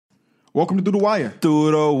Welcome to Through the Wire.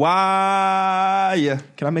 Through the Wire.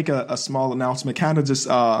 Can I make a small announcement? Kind of just,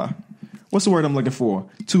 what's the word I'm looking for?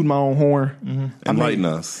 Toot my own horn. Mm-hmm. Enlighten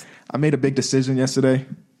us. I made a big decision yesterday.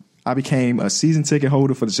 I became a season ticket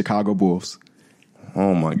holder for the Chicago Bulls.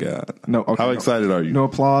 Oh, my God. No, okay, How excited are you? No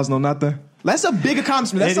applause, no nothing. That's a big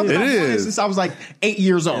accomplishment. That's something I've wanted since I was like 8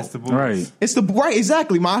 years old. It's the Bulls. Right. It's right,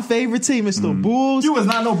 exactly. My favorite team. It's the Bulls. You was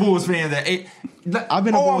not no Bulls fan at 8. I've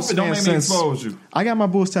been a Bulls fan since. You. I got my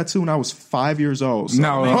Bulls tattoo when I was 5 years old. So.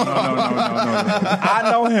 No. I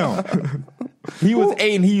know him. He was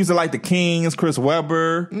 8 and he used to like the Kings, Chris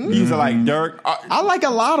Webber. He used to like Dirk. I like a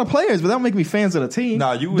lot of players, but that don't make me fans of the team.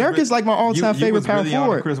 Nah, you was Dirk is like my all-time you favorite was power really on the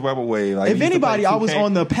forward. Chris Webber wave. Like, If anybody, I was 2K.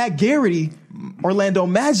 on the Pat Garrity, Orlando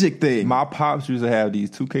Magic thing. My pops used to have these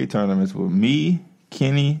 2K tournaments with me,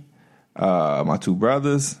 Kenny, my two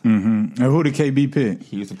brothers. And who did KB pick?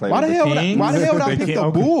 He used to play Why with the the hell would I, Kings. why the hell would I The pick King- the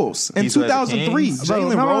okay. Bulls in He's with the 2003? Kings.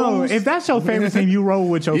 Jalen Rose. If that's your favorite team, you roll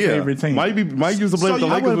with your favorite team. Mike used to play with the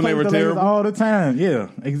I Lakers when they were terrible. all the time. Yeah,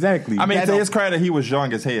 exactly. I mean, That to don't- his credit, he was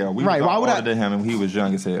young as hell. We Right, was why would I- older than him, and he was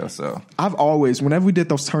young as hell. So I've always, whenever we did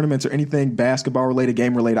those tournaments or anything basketball related,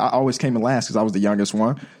 game related, I always came in last because I was the youngest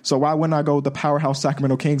one. So why wouldn't I go with the powerhouse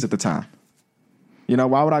Sacramento Kings at the time? You know,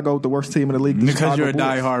 why would I go with the worst team in the league? the because Chicago you're a Bulls?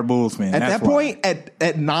 diehard Bulls fan. At That's that why. point,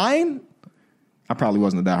 at 9, I probably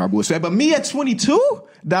wasn't a diehard Bulls fan. But me at 22,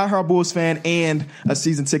 diehard Bulls fan and a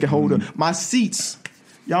season ticket holder. My seats,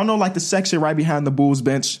 y'all know like the section right behind the Bulls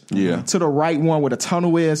bench. Yeah. To the right one where the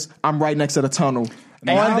tunnel is, I'm right next to the tunnel.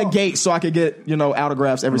 On the gate so I could get,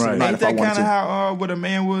 autographs every single Right. night ain't if I that wanted kind of to. how where the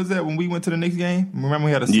man was at when we went to the Knicks game? Remember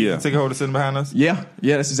we had a season ticket holder sitting behind us? Yeah,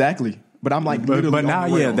 that's exactly. But I'm like literally But now,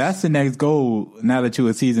 on the rails. that's the next goal. Now that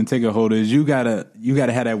you're a season ticket holder, is you gotta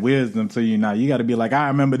have that wisdom. So you gotta be like, I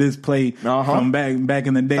remember this play from back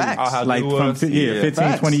in the day, Facts. how like good it from was. 15,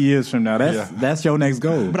 Facts. 20 years from now. That's your next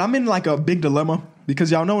goal. But I'm in like a big dilemma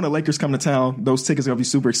because y'all know when the Lakers come to town, those tickets are gonna be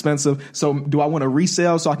super expensive. So do I want to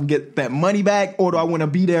resell so I can get that money back, or do I want to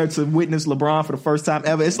be there to witness LeBron for the first time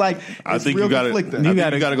ever? It's like I think real you got conflicting.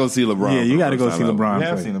 to go see LeBron. Yeah, you got gotta go see LeBron. We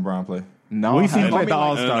have play. seen LeBron play. No, We seen I him at the like-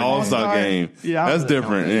 All-Star An game. all-star game. Yeah, That's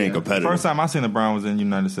different. It ain't competitive. First time I seen LeBron was in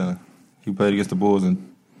United Center. He played against the Bulls,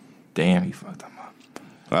 and damn, he fucked them up.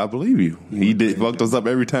 I believe you. He did fucked us up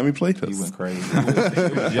every time he played He us. went crazy.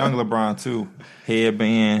 It was young LeBron too.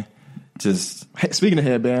 Headband, just Hey, speaking of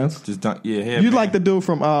headbands, dunk. Yeah, headband. you like the dude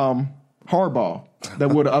from Hardball that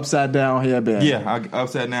wore the upside down headband? Yeah,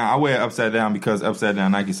 upside down. I wear it upside down because upside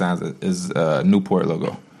down Nike signs is Newport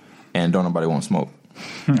logo, and don't nobody want smoke.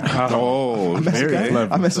 Oh, I mess with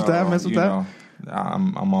that. I mess with that. I mess with that. Know,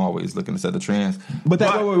 I'm always looking to set the trends. But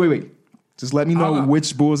that wait. Just let me know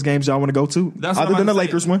which Bulls games y'all want to go to, That's what other I'm than the about to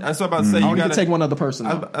Lakers say. one. That's what I'm about to say. I You only gotta can take one other person.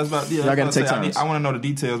 I though. was about, yeah, Y'all gotta take I turns. want to know the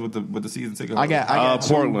details with the season ticket. I got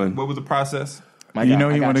Portland. What was the process? I You got- know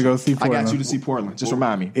I you got wanna go see I got Portland. you to see Portland. Just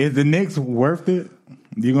remind me. Is the Knicks worth it?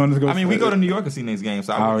 You going to go? I mean, we go to New York and see Knicks games.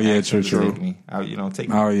 So I would ask you to true. Take me, take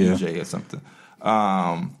me Oh, to yeah. DJ or something.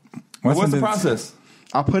 What's What's the the- process?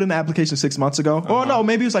 I put in the application 6 months ago. Oh no,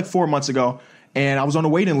 maybe it was like 4 months ago, and I was on the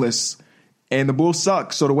waiting list. And the Bulls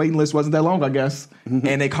suck, so the waiting list wasn't that long, I guess.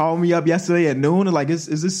 And they called me up yesterday at noon and like, is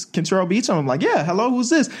this Kentrell Beach? I'm like, yeah, hello, who's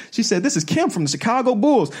this? She said, this is Kim from the Chicago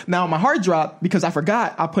Bulls. Now, my heart dropped because I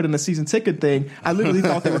forgot I put in a season ticket thing. I literally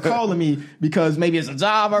thought they were calling me because maybe it's a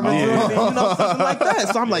job or something like that.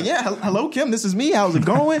 So I'm like, yeah, hello, Kim, this is me. How's it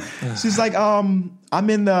going? She's like, I'm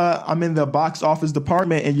in the box office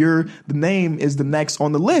department and the name is the next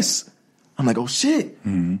on the list. I'm like, oh shit,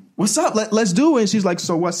 what's up? Let's do it. And she's like,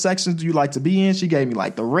 so what sections do you like to be in? She gave me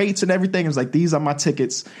like the rates and everything. It was like, these are my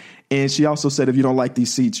tickets. And she also said, if you don't like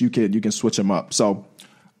these seats, you can switch them up. So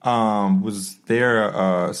Was there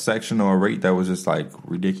a section or a rate that was just like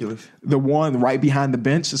ridiculous? the one right behind the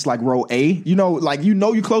bench, it's like row A.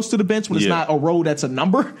 You're close to the bench when it's Yeah. not a row that's a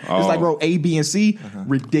number. It's like row A, B, and C.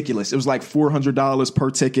 Ridiculous. It was like $400 per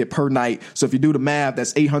ticket per night. So if you do the math,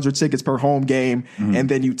 that's 800 tickets per home game. And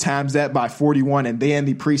then you times that by 41 and then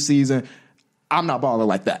the preseason. I'm not balling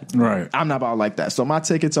like that. Right. I'm not balling like that. So my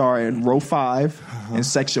tickets are in row 5 in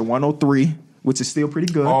section 103, which is still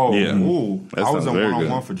pretty good. Oh, Yeah. ooh. That I was sounds on very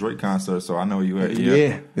one-on-one good. for Drake concert, so I know where you at.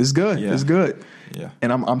 Yeah, it's good. Yeah. It's good. Yeah.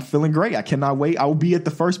 And I'm feeling great. I cannot wait. I will be at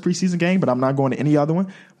the first preseason game, but I'm not going to any other one.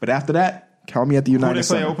 But after that, call me at the Who United they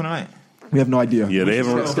play Center. open tonight? We have no idea. Yeah, they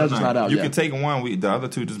haven't. Schedule's not out You yet. can take one. The other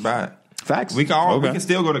two just buy it. Facts. We can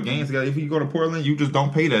still go to games together. If you go to Portland, you just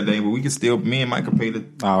don't pay that day, but we can still. Me and Mike can pay the.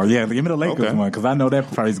 Oh yeah, give me the Lakers one because I know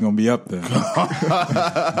that price is gonna be up there.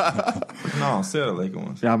 No, sell the Lakers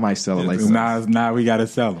ones. Yeah, I might sell it Lakers. Now we gotta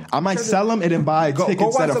sell them. I might sell them and then buy Go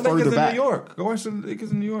tickets watch that the are further Lakers in back. New York. Go watch the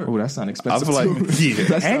Lakers in New York. Oh, that's not I expensive. feel like too.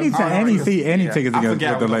 Any tickets I against forgot the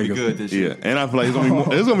we're gonna be Lakers. good this yeah, year. and I feel like it's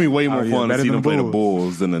gonna be way more yeah, fun to better see than them the play the Bulls.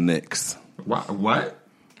 Bulls than the Knicks. What?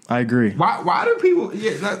 I agree. Why do people?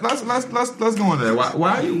 Yeah, let's go into that.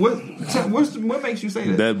 Why you? What makes you say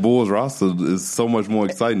that? That Bulls roster is so much more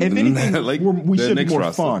exciting. If than anything, like we that should be Knicks more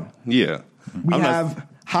roster. fun. Yeah, We have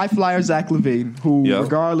high flyer Zach LaVine, who, Yeah.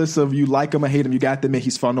 regardless of you like him or hate him, you got to admit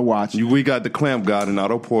he's fun to watch. We got the clamp god and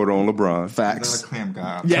Otto Porter on LeBron. Facts. Not a clam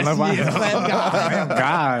guy. Yes, Clamp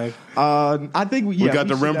yeah. God. I think We got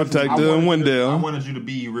the rim protector and I Wendell. wanted you to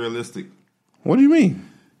be realistic. What do you mean?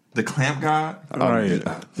 The clamp guy. All right.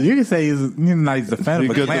 You can say he's the fan He's of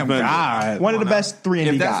a a good clamp defender. God. One of the best 3 and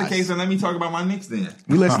D If that's guys. the case, then let me talk about my Knicks then.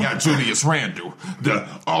 We listen. Yeah, Julius Randle, the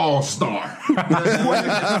all-star. He's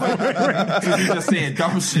just saying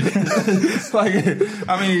dumb shit.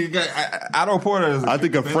 Otto Porter is I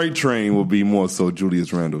think a freight train would be more so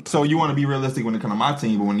Julius Randle. So you want to be realistic when it comes to my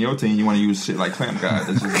team, but when your team, you want to use shit like clamp guy.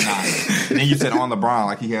 That's just not. And then you said on LeBron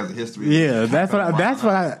like he has a history. Yeah, that's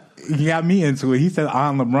what he got me into it. He said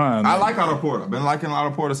on LeBron. I like Otto Porter. Been liking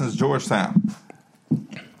Otto Porter since Georgetown.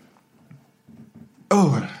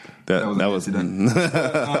 Oh, That was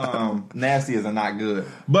nasty as a not good.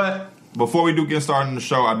 But before we do get started in the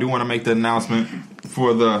show, I do want to make the announcement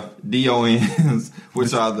for the DONs,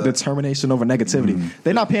 which are the Determination over negativity.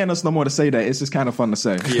 They're not paying us no more to say that. It's just kind of fun to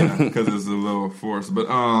say. yeah, because it's a little forced. But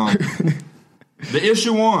the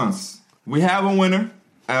issue ones, we have a winner.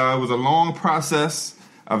 It was a long process.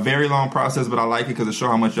 A very long process, but I like it because it shows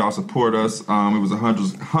how much y'all support us. It was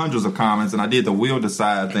hundreds of comments, and I did the will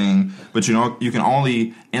decide thing. But you can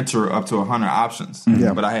only enter up to 100 options.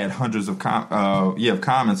 Yeah. But I had hundreds of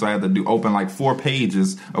comments, so I had to open like 4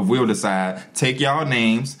 pages of will decide. Take y'all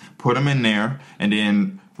names, put them in there, and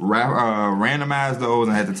then randomize those.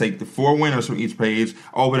 And I had to take the 4 winners from each page,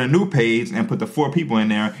 open a new page, and put the 4 people in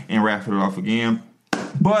there and wrap it off again.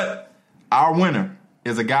 But our winner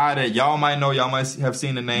is a guy that y'all might know, y'all might have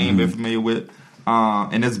seen the name, been familiar with,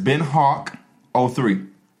 and it's Ben Hawk 03.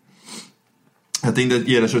 I think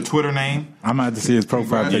that's your Twitter name. I might have to see his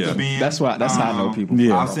profile picture. Ben. That's how I know people.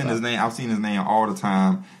 Yeah. I've seen his name all the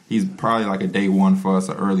time. He's probably like a day one for us,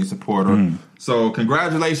 an early supporter. So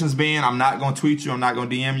congratulations, Ben. I'm not going to tweet you. I'm not going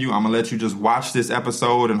to DM you. I'm going to let you just watch this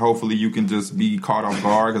episode, and hopefully you can just be caught off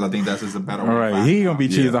guard, because I think that's just a better way. All right, he gonna be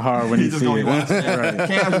cheesing hard when he He's just see going to it. be watching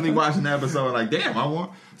casually watching the episode like, damn, I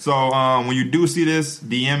want. So when you do see this,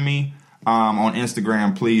 DM me on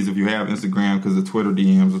Instagram, please, if you have Instagram, because the Twitter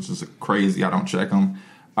DMs, which is crazy, I don't check them.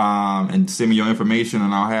 And send me your information,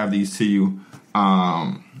 and I'll have these to you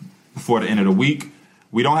before the end of the week.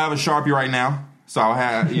 We don't have a Sharpie right now, so I'll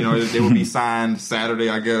have, they will be signed Saturday,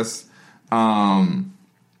 I guess.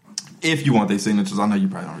 If you want their signatures, I know you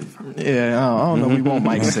probably don't really find it. Yeah, I don't know. We want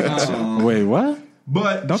Mike's signature. Wait, what?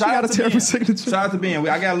 But Don't you got a terrible signature? Shout out to Ben.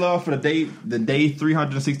 I got love for the day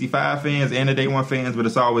 365 fans and the day one fans, but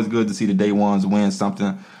it's always good to see the day ones win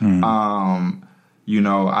something. I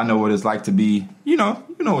know what it's like to be,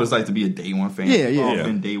 what it's like to be a day one fan. Yeah.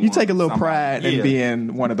 Day You one, take a little somebody. pride in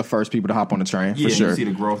being one of the first people to hop on the train, Yeah, for sure. you see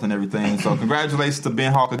the growth and everything. So congratulations to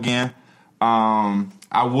Ben Hawk again.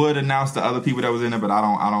 I would announce the other people that was in it, but I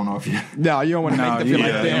don't know if you. No, you don't want to make them feel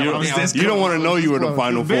like damn. You don't want to know you were the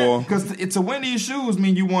final 4. Because to win these shoes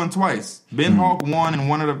mean you won twice. Ben Hawk won in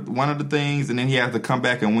one of the things, and then he had to come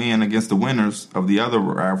back and win against the winners of the other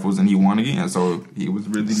raffles, and he won again. So he was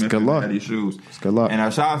really meant to have these shoes. Good luck.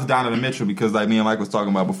 And shout out to Donovan Mitchell, because like me and Mike was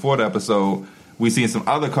talking about before the episode, we seen some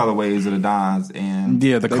other colorways of the Dons, and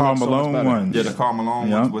Yeah, the They Karl look so much Malone better. ones. the Karl Malone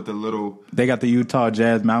Yep. ones with the little They got the Utah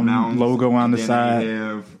Jazz Mountain logo on the and then side. They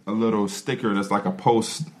have a little sticker that's like a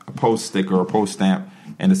post sticker or post stamp,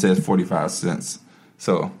 and it says 45 cents.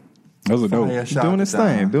 So Those are dope. yeah, shout out Doing to his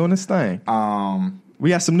Don. thing. We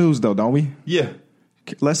got some news, though, don't we? Yeah.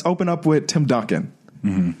 Let's open up with Tim Duncan.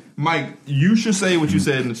 Mike, you should say what you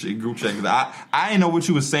said in the group chat. 'Cause I didn't know what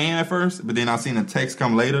you were saying at first, but then I seen the text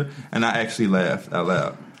come later, and I actually laughed out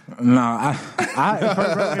loud. No, it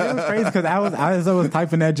was crazy because as I was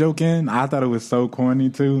typing that joke in, I thought it was so corny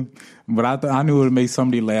too, but I knew it would make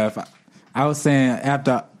somebody laugh. I was saying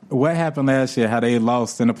after what happened last year, how they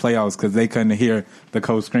lost in the playoffs because they couldn't hear the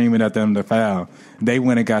coach screaming at them to foul. They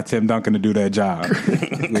went and got Tim Duncan to do that job.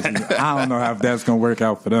 I don't know how that's going to work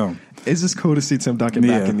out for them. It's just cool to see Tim Duncan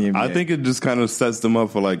back in the NBA. I think it just kind of sets them up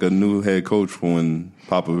for like a new head coach for when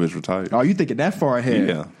Popovich retires. Oh, you thinking that far ahead?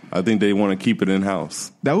 Yeah, I think they want to keep it in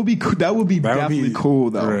house. That would be definitely cool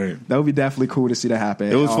though. Right. That would be definitely cool to see that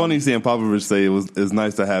happen. It was funny seeing Popovich say it's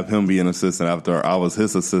nice to have him be an assistant after I was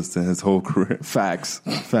his assistant his whole career. Facts.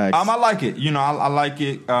 I like it. I like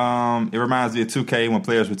it. It reminds me of 2K when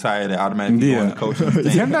players retire, they automatically go into coaching.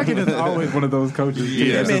 Tim Duncan is always one of those coaches.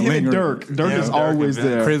 Yeah, man, him and Dirk. Dirk is always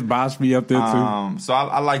there. Chris Bosh be up there too. So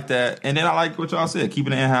I like that. And then I like what y'all said,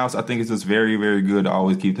 keeping it in-house. I think it's just very, very good to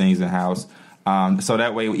always keep things in-house. So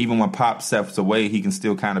that way, even when Pop steps away, he can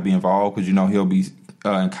still kind of be involved because, he'll be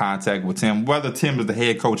in contact with Tim, whether Tim is the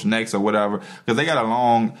head coach next or whatever, because they got a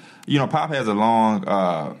long, Pop has a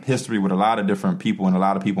long history with a lot of different people and a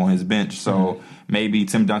lot of people on his bench. So maybe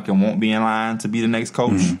Tim Duncan won't be in line to be the next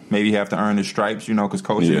coach. Maybe he have to earn his stripes, because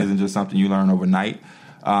coaching isn't just something you learn overnight.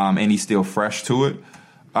 And he's still fresh to it.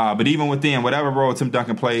 But even within whatever role Tim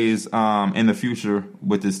Duncan plays in the future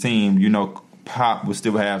with his team, Pop will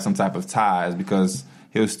still have some type of ties because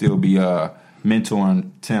he'll still be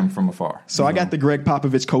mentoring Tim from afar. So I got the Greg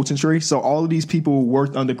Popovich coaching tree. So all of these people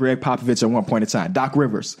worked under Greg Popovich at one point in time. Doc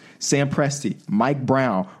Rivers, Sam Presti, Mike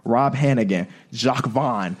Brown, Rob Hannigan, Jacques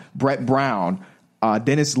Vaughn, Brett Brown,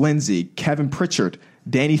 Dennis Lindsay, Kevin Pritchard,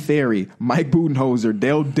 Danny Ferry, Mike Budenholzer,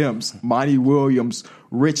 Dale Demps, Monty Williams,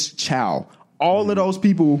 Rich Chow. All of those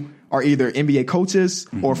people are either NBA coaches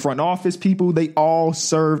or front office people. They all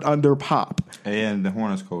served under Pop. And the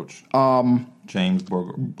Hornets coach, James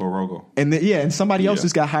Borogo. And somebody else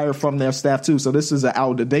just got hired from their staff too. So this is an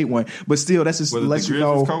out-of-date one. But still, that's just lets you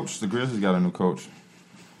know. The Grizzlies got a new coach.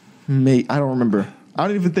 Mate, I don't remember. I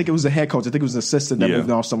don't even think it was a head coach. I think it was an assistant that moved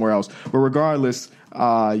on somewhere else. But regardless,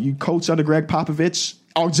 you coach under Greg Popovich.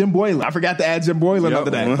 Oh, Jim Boylan. I forgot to add Jim Boylan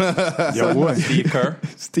under that. Yo, boy. Steve Kerr.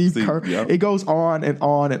 Steve Kerr. Yep. It goes on and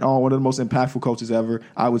on and on. One of the most impactful coaches ever.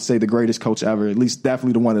 I would say the greatest coach ever, at least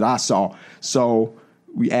definitely the one that I saw. So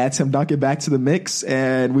we add Tim Duncan back to the mix,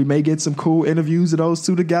 and we may get some cool interviews of those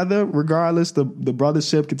two together. Regardless, the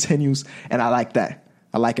brothership continues, and I like that.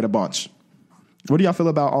 I like it a bunch. What do y'all feel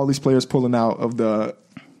about all these players pulling out of the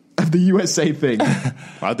USA thing?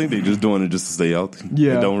 I think they're just doing it just to stay healthy.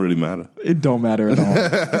 Yeah. It don't really matter. It don't matter at all.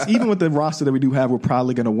 'Cause even with the roster that we do have, we're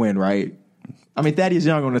probably going to win, right? I mean, Thaddeus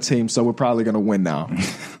Young on the team, so we're probably going to win now.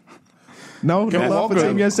 No love for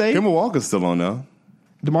Team USA? Kemba Walker's still on now.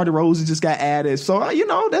 DeMar DeRozan just got added. So,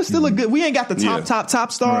 that's still a good... We ain't got the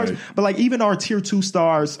top stars, Right. but like even our tier 2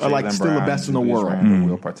 stars are like Jaylen still Brown the best in the and Julius world. Randle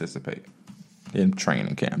will participate in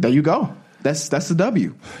training camp. There you go. That's the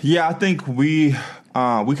W. Yeah, I think we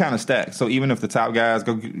kind of stacked. So even if the top guys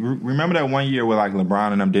go, remember that one year where like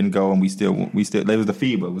LeBron and them didn't go, and we still there was the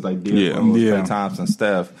FIBA. It was like Derrick Rose, Klay Thompson,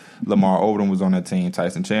 Steph, Lamar Odom was on that team,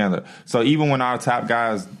 Tyson Chandler. So even when our top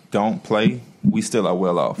guys don't play, we still are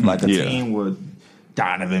well off. Like a team with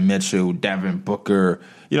Donovan Mitchell, Devin Booker,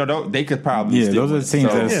 they could probably still those are the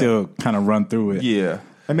teams that still kind of run through it. Yeah.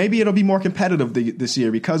 And maybe it'll be more competitive this year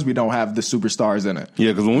because we don't have the superstars in it.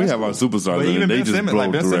 Yeah, because when we have our superstars in it, they just blow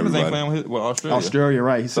Ben through Simmons everybody. ain't playing with Australia. Australia,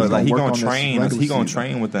 right? So like he gonna train. He gonna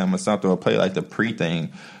train with them or something, or play like the pre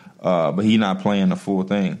thing. But he not playing the full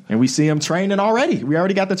thing. And we see him training already. We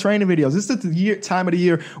already got the training videos. This is the time of the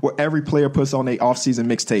year where every player puts on their off-season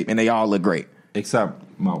mixtape, and they all look great. Except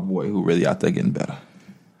my boy, who really out there getting better.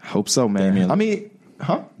 Hope so, man. Damian.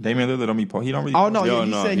 Huh? Damian Lillard don't be post. He don't really. Oh no, Yo, he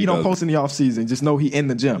no, said he he don't doesn't. post in the off season. Just know he in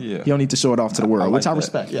the gym. Yeah. He don't need to show it off to the world, like which I that.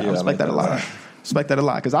 respect. Yeah, Yeah, I I respect like that a that a lot. lot. Respect that a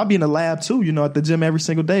lot because I'll be in the lab too. At the gym every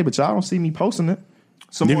single day, but y'all don't see me posting it.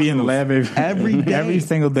 You be in the lab Every day. every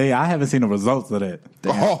single day. I haven't seen the results of that.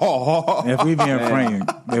 If we being frank,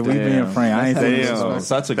 I ain't seen the Damn. results.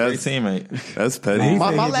 Such a great That's- teammate. That's petty. He My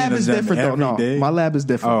said he lab be in is the gym different though. every No, day. my lab is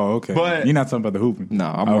different. Oh, okay. But- you're not talking about the hooping. No,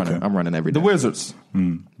 I'm Okay. running. I'm running every day. The Wizards,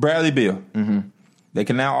 Bradley Beal. They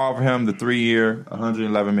can now offer him the 3-year,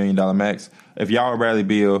 $111 million max. If y'all are Bradley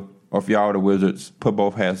Beal or if y'all are the Wizards, put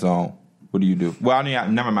both hats on. What do you do? Well,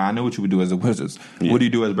 never mind. I know what you would do as the Wizards. What do you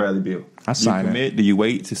do as Bradley Beal? I sign you commit? Do you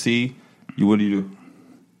wait to see? What do you do?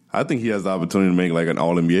 I think he has the opportunity to make like an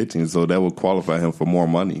All-NBA team, so that would qualify him for more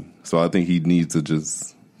money. So I think he needs to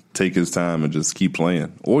just take his time and just keep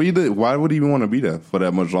playing. Or why would he even want to be there for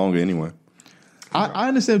that much longer anyway? I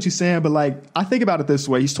understand what you're saying, but like I think about it this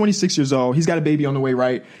way: he's 26 years old. He's got a baby on the way,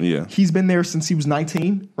 right? Yeah. He's been there since he was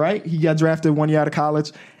 19, right? He got drafted 1 year out of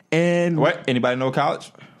college, and What? Anybody know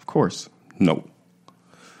college? of course, No.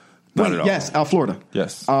 Not at all. yes, out Florida.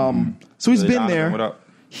 Yes. So he's Billy been Donovan, what there. up?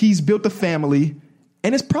 He's built a family,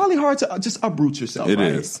 and it's probably hard to just uproot yourself. It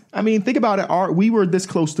right? is. I mean, think about it. We were this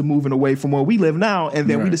close to moving away from where we live now, and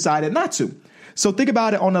then we decided not to. So think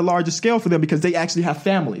about it on a larger scale for them because they actually have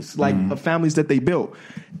families, like families that they built.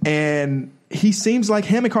 And he seems like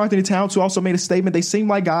him and Karl-Anthony Towns, who also made a statement, they seem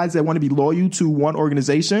like guys that want to be loyal to one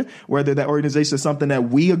organization, whether that organization is something that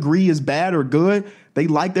we agree is bad or good. They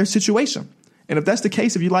like their situation. And if that's the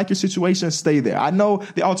case, if you like your situation, stay there. I know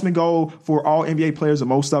the ultimate goal for all NBA players, and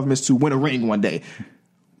most of them, is to win a ring one day.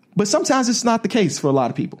 But sometimes it's not the case for a lot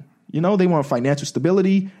of people. You know, they want financial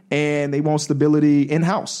stability and they want stability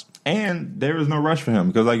in-house. And there is no rush for him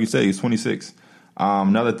because, like you said, he's 26.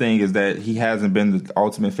 Another thing is that he hasn't been the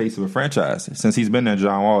ultimate face of a franchise. Since he's been there,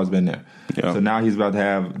 John Wall has been there. Yeah. So now he's about to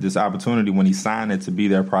have this opportunity when he signed it to be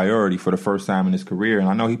their priority for the first time in his career. And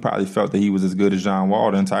I know he probably felt that he was as good as John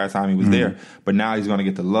Wall the entire time he was there. But now he's going to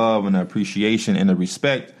get the love and the appreciation and the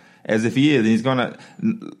respect as if he is. He's going to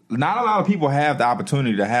 – not a lot of people have the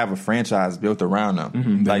opportunity to have a franchise built around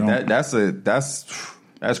them. Like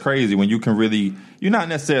that's crazy when you can really – you're not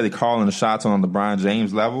necessarily calling the shots on LeBron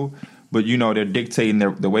James level, but, you know, they're dictating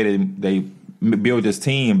the way they build this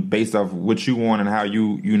team based off what you want and how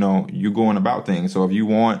you're going about things. So if you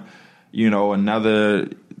want, you know, another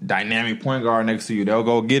dynamic point guard next to you, they'll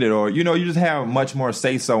go get it. Or, you know, you just have much more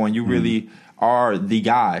say-so and you really are the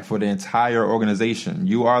guy for the entire organization.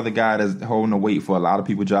 You are the guy that's holding the weight for a lot of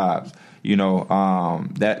people's jobs. You know,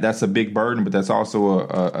 that's a big burden, but that's also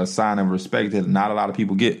a sign of respect that not a lot of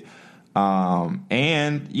people get.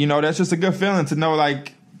 And, you know, that's just a good feeling to know,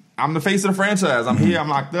 like, I'm the face of the franchise. I'm here. I'm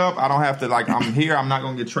locked up. I don't have to, like, I'm here. I'm not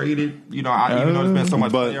going to get traded. You know, even though there's been so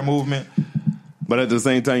much player movement. But at the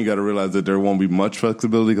same time, you got to realize that there won't be much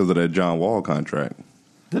flexibility because of that John Wall contract.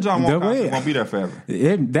 The John Wall contract won't be there forever.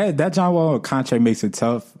 That John Wall contract makes it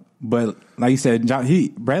tough. But like you said,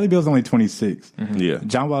 Bradley Beal's only 26. Yeah,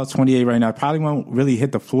 John Wall's 28 right now. Probably won't really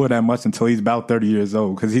hit the floor that much until he's about 30 years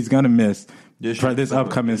old because he's going to miss this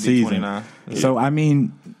upcoming season. Yeah. So, I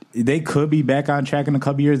mean, they could be back on track in a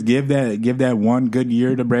couple years. Give that one good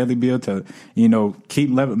year to Bradley Beal to, you know,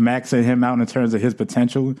 keep maxing him out in terms of his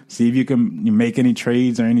potential. See if you can make any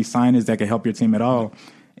trades or any signings that can help your team at all.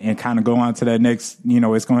 And kind of go on to that next, you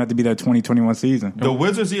know, it's going to have to be that 2021 season. The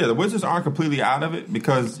Wizards aren't completely out of it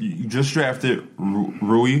because you just drafted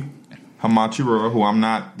Rui Hachimura, who I'm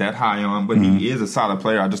not that high on, but he is a solid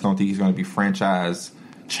player. I just don't think he's going to be franchise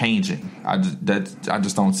changing. I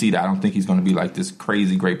just don't see that. I don't think he's going to be like this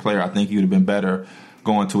crazy great player. I think he would have been better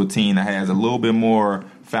going to a team that has a little bit more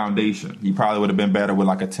foundation. He probably would have been better with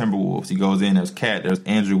like a Timberwolves. He goes in, there's Cat, there's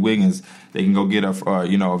Andrew Wiggins. They can go get a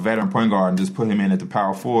veteran point guard and just put him in at the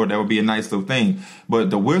power forward. That would be a nice little thing. But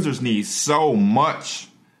the Wizards need so much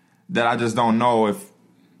that I just don't know if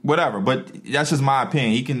whatever. But that's just my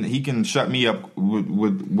opinion. He can shut me up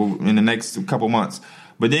with in the next couple months.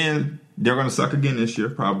 But then they're going to suck again this year,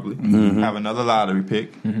 probably. Have another lottery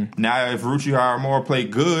pick. Now, if Ruchi Hachimura play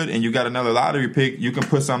good and you got another lottery pick, you can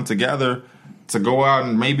put something together to go out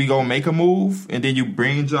and maybe go make a move, and then you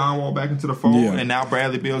bring John Wall back into the fold, and now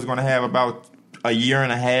Bradley Beal is going to have about a year and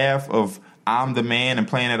a half of I'm the man and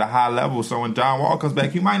playing at a high level. So when John Wall comes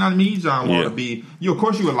back, you might not need John Wall to be. Of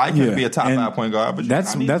course, you would like him to be a top 5 point guard, but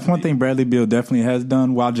that's one thing Bradley Beal definitely has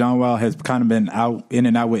done. While John Wall has kind of been in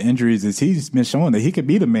and out with injuries, is he's been showing that he could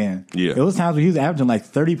be the man. Yeah, it was times where he was averaging like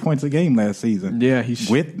 30 points a game last season. Yeah,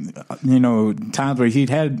 with times where he'd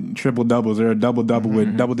had triple doubles or a double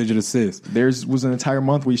with double digit assists. There was an entire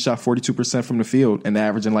month where he shot 42% from the field and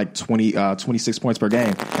averaging like 26 points per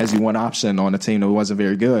game as he one option on a team that wasn't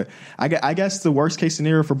very good. I guess the worst case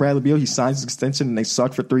scenario for Bradley Beal, he signs his extension and they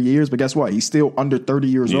suck for 3 years, but guess what? He's still under 30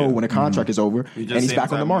 years old when the contract is over, and he's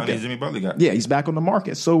back on the market. Jimmy Butler got. Yeah, he's back on the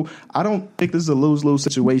market. So I don't think this is a lose-lose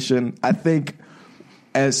situation. I think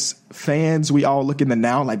as fans, we all look in the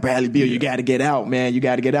now like, Bradley Beal, you got to get out, man. You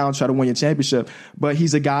got to get out and try to win your championship. But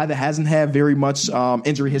he's a guy that hasn't had very much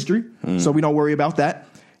injury history, so we don't worry about that.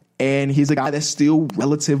 And he's a guy that's still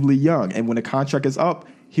relatively young. And when the contract is up,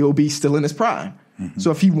 he'll be still in his prime.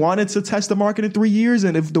 So if he wanted to test the market in 3 years,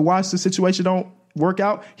 and if the Washington situation don't work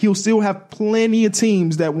out, he'll still have plenty of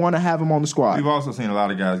teams that want to have him on the squad. We've also seen a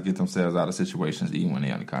lot of guys get themselves out of situations even when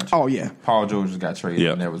they're on the contract. Oh, yeah. Paul George just got traded,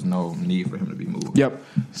 and there was no need for him to be moved. Yep.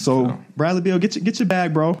 So Bradley Beal, get your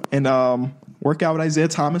bag, bro, and work out with Isaiah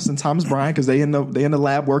Thomas and Thomas Bryant because they in the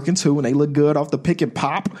lab working too, and they look good off the pick and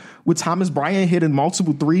pop with Thomas Bryant hitting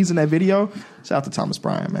multiple threes in that video. Shout out to Thomas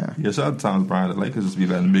Bryant, man. Yeah, shout out to Thomas Bryant. The Lakers just be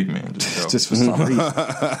letting big man just for some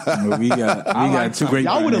reason. we got two great.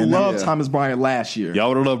 Y'all would have loved Thomas Bryant last year. Y'all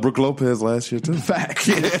would have loved Brook Lopez last year too. Fact.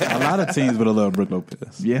 A lot of teams would have loved Brook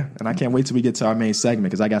Lopez. Yeah, and I can't wait till we get to our main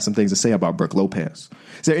segment because I got some things to say about Brook Lopez.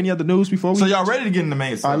 Is there any other news before we? So y'all ready to get in the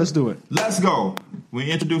main segment? All right, let's do it. Let's go. We're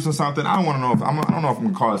introducing something. I don't want to know know if I'm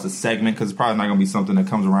gonna call this a segment because it's probably not gonna be something that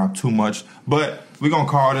comes around too much. But we're gonna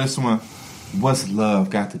call this one "What's Love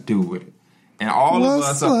Got to Do with It?" And all of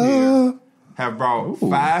us up here have brought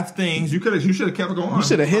 5 things. You should have kept going. You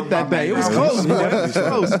should have hit that thing. It was close, boy. It was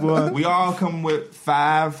close, boy. We all come with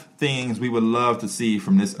 5 things we would love to see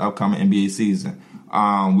from this upcoming NBA season.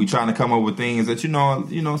 We trying to come up with things that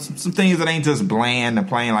some things that ain't just bland and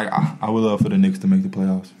plain. Like I would love for the Knicks to make the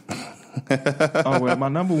playoffs. Well, my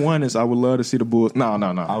number 1 is I would love to see the Bulls. No.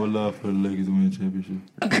 I would love for the Lakers to win a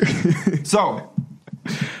championship. So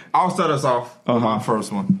I'll start us off with my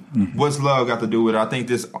first one. What's love got to do with it? I think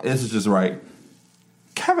this is just right.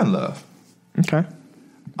 Kevin Love. Okay.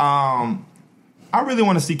 I really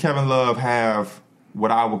want to see Kevin Love have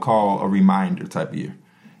what I would call a reminder type of year.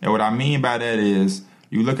 And what I mean by that is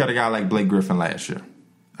you look at a guy like Blake Griffin last year.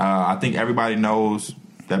 I think everybody knows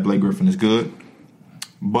that Blake Griffin is good,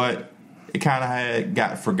 but it kind of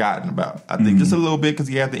got forgotten about. I think just a little bit because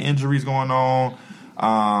he had the injuries going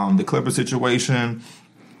on, the Clipper situation,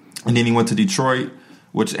 and then he went to Detroit,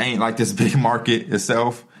 which ain't like this big market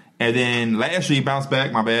itself. And then last year he bounced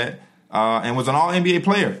back, my bad, and was an All-NBA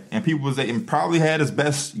player. And people and probably had his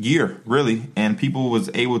best year, really. And people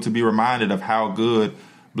was able to be reminded of how good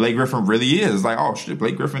Blake Griffin really is. Like, oh, shit,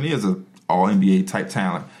 Blake Griffin is an All-NBA type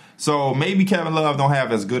talent. So maybe Kevin Love don't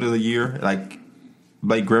have as good of a year like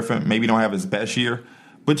Blake Griffin. Maybe don't have his best year.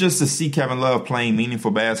 But just to see Kevin Love playing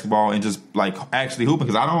meaningful basketball and just, like, actually hooping.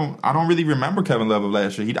 Because I don't really remember Kevin Love of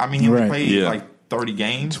last year. He only played, like, 30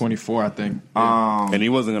 games. 24, I think. And he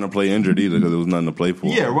wasn't going to play injured either because there was nothing to play for.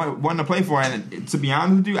 Yeah, wasn't to play for. And to be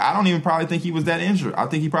honest with you, I don't even probably think he was that injured. I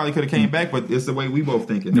think he probably could have came back, but it's the way we both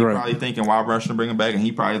thinking. They're probably thinking, why rush to bring him back? And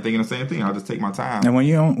he probably thinking the same thing. I'll just take my time. And when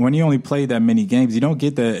you only play that many games, you don't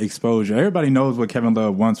get that exposure. Everybody knows what Kevin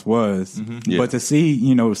Love once was. But to see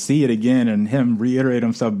it again and him reiterate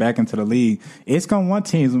himself back into the league, it's going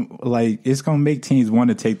to make teams want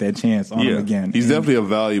to take that chance on him again. He's definitely a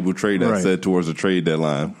valuable trade that's set towards the trade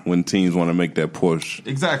deadline when teams want to make that push.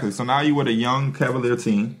 Exactly. So now you with a young Cavalier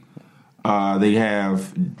team. They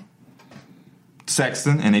have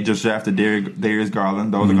Sexton, and they just drafted Darius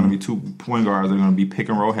Garland. Those are going to be 2 point guards that are going to be pick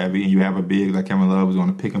and roll heavy, and you have a big like Kevin Love who's going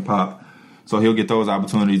to pick and pop. So he'll get those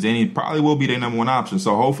opportunities, and he probably will be their number 1 option.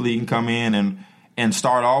 So hopefully he can come in and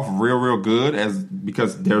start off real good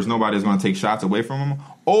because there's nobody that's going to take shots away from him.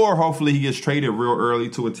 Or hopefully he gets traded real early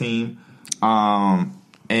to a team,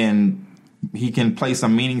 and he can play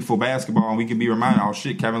some meaningful basketball, and we can be reminded, oh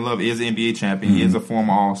shit, Kevin Love is an NBA champion. He is a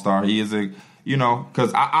former All-Star. He is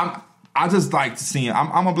because I just like to see him.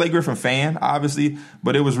 I'm a Blake Griffin fan, obviously,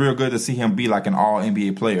 but it was real good to see him be like an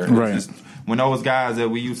All-NBA player. Right. Just, when those guys that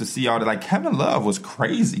we used to see all the, like Kevin Love was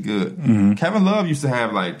crazy good. Kevin Love used to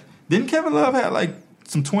have didn't Kevin Love have like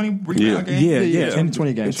some 20 rebound games? Yeah, 10 to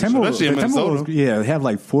 20 games. Especially in Minnesota. They have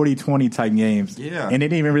like 40-20 type games. Yeah. And it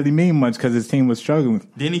didn't even really mean much because his team was struggling.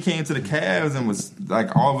 Then he came to the Cavs and was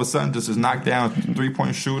like all of a sudden just knocked down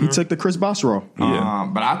 3-point shooter. He took the Chris Bosh role.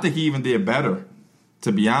 But I think he even did better,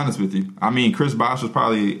 to be honest with you. I mean, Chris Bosh was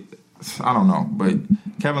probably, I don't know, but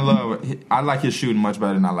Kevin Love, I like his shooting much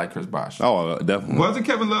better than I like Chris Bosh. Oh, definitely. Wasn't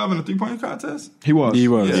Kevin Love in the 3-point contest? He was.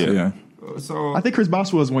 Yeah. So I think Chris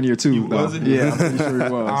Bosh was 1 year too. Was it? Yeah, I'm pretty sure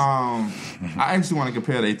he was. I actually want to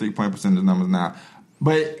compare their 3-point percentage numbers now.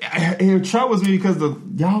 But it troubles me because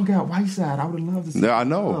y'all got Whiteside. I would have loved to see Yeah, I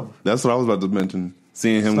know. Love. That's what I was about to mention.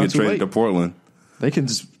 Seeing him get traded to Portland. They can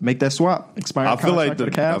just make that swap. I feel like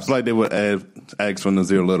they would ask for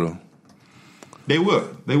Nasir Little. They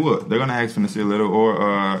would. They're going to ask for Nasir Little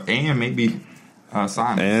or and maybe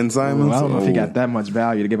Simon. And Simon? Well, I don't know if he got that much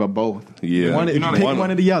value to give up both. Yeah. Pick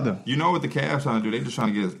one or the other. You know what the Cavs trying to do? They're just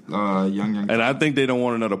trying to get young. And I think they don't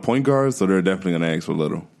want another point guard, so they're definitely going to ask for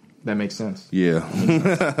Little. That makes sense. Yeah.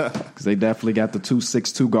 Because they definitely got the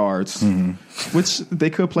 2-6-2 guards, which they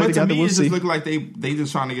could play together. To me, we'll it see. just look like they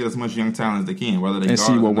just trying to get as much young talent as they can, whether they and guards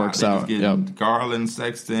see what or not. works They out. just get Garland,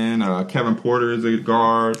 Sexton, Kevin Porter is a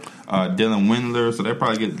guard, Dylan Windler, so they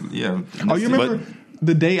probably get Oh, you remember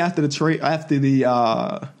the day after the trade, after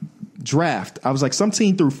the draft? I was like, some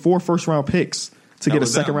team threw 4 first-round picks to get a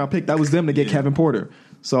second-round pick. That was them to get Kevin Porter.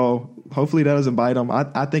 So hopefully that doesn't bite him.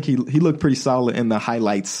 I think he looked pretty solid in the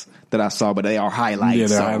highlights that I saw, but they are highlights. Yeah,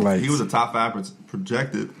 they're highlights. He was a top 5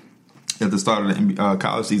 projected at the start of the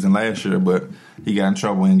college season last year, but he got in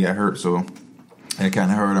trouble and got hurt, so it kind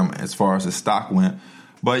of hurt him as far as his stock went.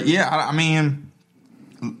 But yeah, I mean,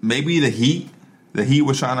 maybe the Heat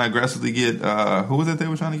was trying to aggressively get who was it they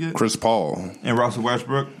were trying to get? Chris Paul and Russell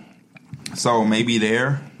Westbrook. So maybe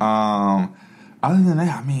there. Other than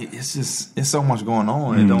that, I mean, it's so much going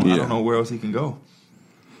on. I don't know where else he can go.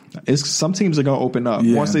 Some teams are going to open up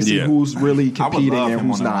once they see who's really competing and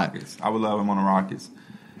who's not. I would love him on the Rockets.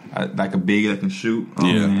 Like a big that can shoot.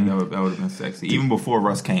 Man, that would have been sexy. Even before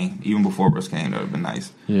Russ came, that would have been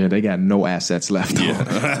nice. Yeah, they got no assets left.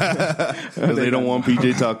 Yeah, because they don't want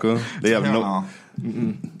PJ Tucker. They have no.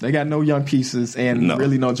 They got no young pieces and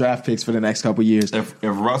really no draft picks for the next couple of years. If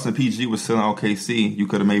Russ and PG was still in OKC, you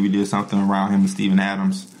could have maybe did something around him and Steven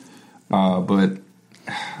Adams. But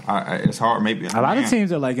it's hard. Maybe a lot of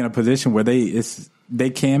teams are like in a position where they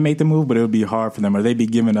can make the move, but it would be hard for them, or they'd be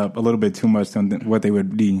giving up a little bit too much on what they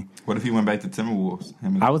would be. What if he went back to Timberwolves?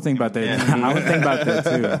 I would think about that. Yeah. I would think about that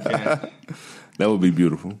too. Yeah. That would be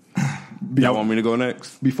beautiful. Y'all want me to go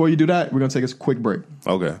next? Before you do that, we're going to take a quick break.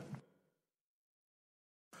 Okay.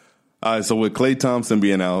 All right, so with Klay Thompson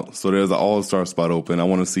being out, so there's an all-star spot open. I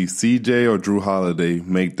want to see CJ or Drew Holiday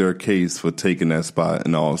make their case for taking that spot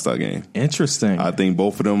in the all-star game. Interesting. I think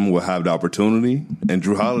both of them will have the opportunity, and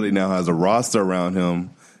Drew Holiday now has a roster around him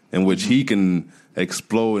in which he can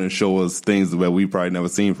explode and show us things that we've probably never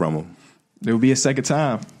seen from him. It will be a second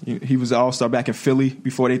time. He was an all-star back in Philly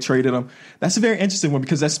before they traded him. That's a very interesting one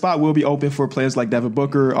because that spot will be open for players like Devin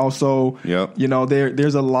Booker. Also,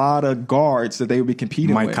 there's a lot of guards that they will be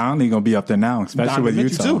competing with. Mike Conley going to be if now, especially with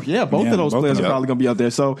Utah. Too. Yeah, both of those players are probably going to be up there.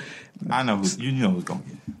 So I know who's going to get it.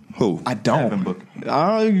 Who? I don't. Devin Booker.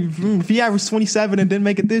 If he averaged 27 and didn't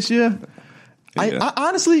make it this year, I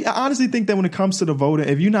honestly think that when it comes to the voting,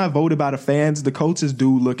 if you're not voted by the fans, the coaches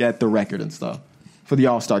do look at the record and stuff for the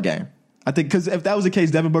All-Star game. I think because if that was the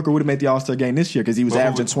case, Devin Booker would have made the All-Star game this year because he was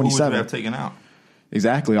averaging 27. Who would you have taken out?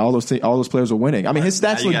 Exactly. All those players were winning. I mean, his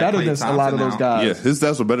stats look better than a lot of those guys. Yeah, his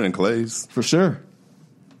stats were better than Klay's. For sure.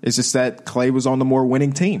 It's just that Klay was on the more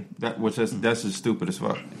winning team. That's just stupid as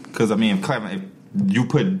fuck. Because, I mean, if you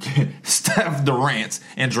put Steph Durant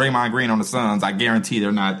and Draymond Green on the Suns, I guarantee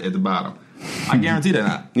they're not at the bottom. I guarantee they're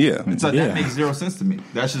not. Yeah. So that makes zero sense to me.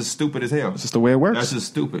 That's just stupid as hell. It's just the way it works. That's just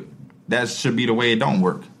stupid. That should be the way it don't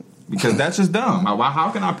work. Because that's just dumb.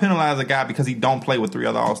 How can I penalize a guy because he don't play with 3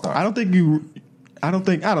 other All-Stars? I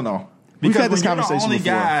don't know. We've had this conversation the only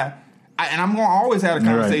before. Guy, and I'm going to always have a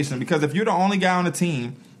conversation because if you're the only guy on the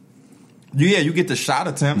team, you get the shot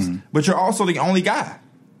attempts, but you're also the only guy.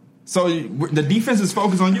 So the defense is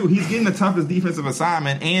focused on you. He's getting the toughest defensive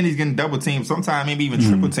assignment, and he's getting double teamed, sometimes maybe even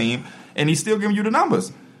triple teamed, and he's still giving you the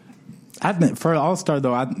numbers. I think for All-Star,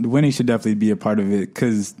 though, winning should definitely be a part of it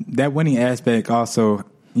because that winning aspect also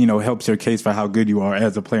helps your case for how good you are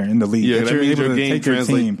as a player in the league. Yeah, that means your game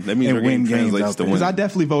translates. That means your game translates to win. Because I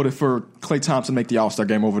definitely voted for Klay Thompson to make the All-Star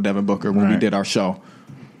game over Devin Booker when we did our show.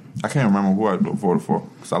 I can't remember who I voted for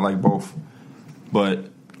because I like both. But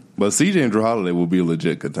CJ and Drew Holiday will be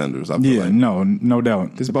legit contenders. I feel like. No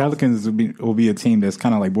doubt. The Pelicans will be a team that's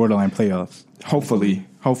kind of like borderline playoffs.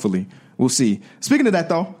 Hopefully. We'll see. Speaking of that,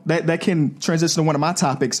 though, that can transition to one of my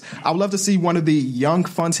topics. I would love to see one of the young,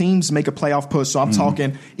 fun teams make a playoff push. So I'm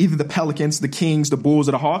talking either the Pelicans, the Kings, the Bulls,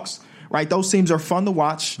 or the Hawks. Right? Those teams are fun to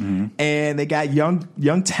watch, and they got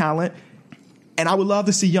young talent. And I would love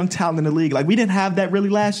to see young talent in the league. Like, we didn't have that really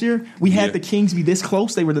last year. We had the Kings be this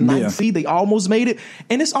close. They were the 9th seed. They almost made it.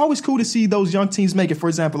 And it's always cool to see those young teams make it. For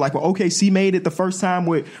example, like when OKC made it the first time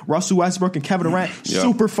with Russell Westbrook and Kevin Durant.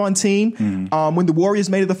 Super fun team. When the Warriors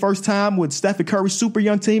made it the first time with Stephen Curry, super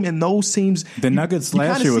young team. And those teams. The Nuggets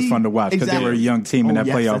last year was fun to watch because they were a young team in that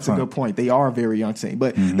playoff That's a good point. They are a very young team.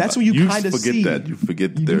 But that's when you kind of see. You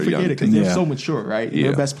forget that they're young because they're so mature, right?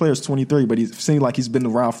 Their best player is 23, but he seems like he's been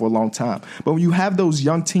around for a long time. But when you have those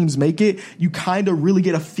young teams make it, you kind of really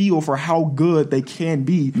get a feel for how good they can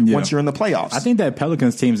be once you're in the playoffs. I think that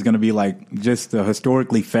Pelicans team is going to be like just a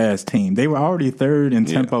historically fast team. They were already 3rd in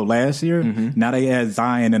tempo last year. Now they add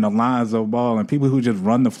Zion and Alonzo Ball and people who just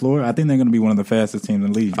run the floor. I think they're going to be one of the fastest teams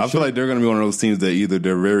in the league. I feel like they're going to be one of those teams that either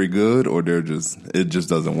they're very good or it just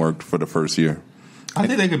doesn't work for the first year. I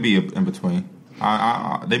think they could be in between.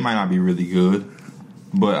 They might not be really good,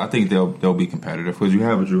 but I think they'll be competitive because you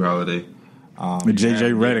have a Drew Holiday. With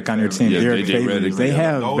J.J. Redick on your team, Derek Favors. They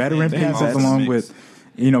have veteran pieces along with,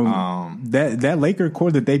 that Laker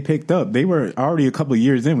core that they picked up. They were already a couple of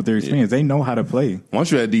years in with their experience. They know how to play.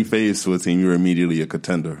 Once you add D Fades to a team, you're immediately a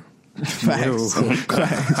contender. Facts.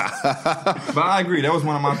 But I agree. That was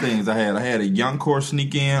one of my things I had. I had a young core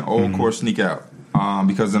sneak in, old core sneak out.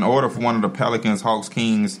 Because in order for one of the Pelicans, Hawks,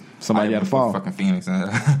 Kings, somebody had to fall. Fucking Phoenix.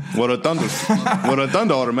 Well, the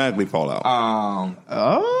Thunder automatically fall out.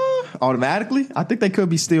 Automatically? I think they could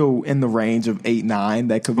be still in the range of 8-9.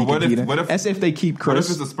 That could be competing. As if they keep Chris. What if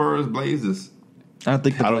it's the Spurs, Blazers? I don't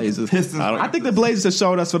think the Blazers. Pistons. I think the Blazers have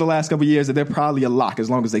showed us for the last couple of years that they're probably a lock as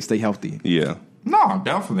long as they stay healthy. Yeah. No,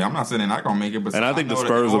 definitely. I'm not saying they're not going to make it, but And I think the know that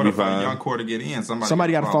Spurs in will be order for a fine. young core to get in,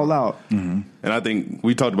 Somebody got to fall out. And I think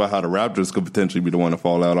we talked about how the Raptors could potentially be the one to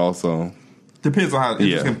fall out also. Depends on how.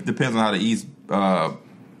 Yeah. Depends on how the East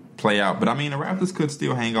play out. But I mean, the Raptors could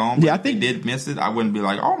still hang on. Yeah, I if they think- did miss it. I wouldn't be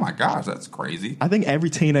like, oh my gosh, that's crazy. I think every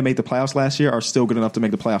team that made the playoffs last year are still good enough to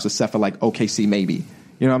make the playoffs, except for like OKC maybe.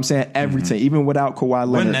 You know what I'm saying? Every team, even without Kawhi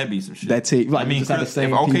Leonard. Wouldn't that be some shit? That team, like, I mean, just had the if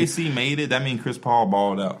same OKC made it, that means Chris Paul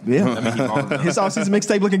balled out. Yeah. That mean he balled out. His offseason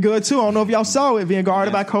mixtape looking good too. I don't know if y'all saw it being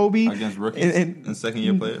guarded by Kobe against rookies and second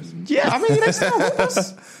year players. yeah, I mean they still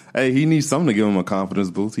hoopers. Hey, he needs something to give him a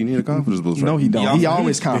confidence boost. He needs a confidence boost. No, right? he don't. He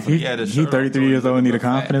always He confident. had his He shirt off 33 so years old and need a looked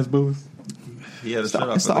fat. confidence boost. He had a shirt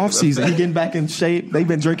off It's so the he off looked season. fat. He getting back in shape. They've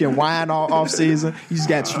been drinking wine all off season. He just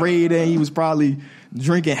got traded. He was probably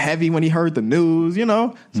drinking heavy when he heard the news. You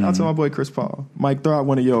know. Shout out to my boy Chris Paul. Mike, throw out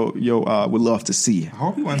one of your would love to see. I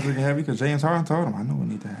hope he wasn't drinking heavy because James Harden told him. I know what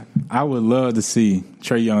need to happen. I would love to see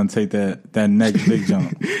Trae Young take that next big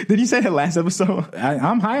jump. Did you say that last episode?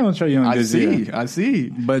 I'm high on Trae Young this year. I see.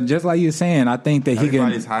 But just like you're saying, I think that he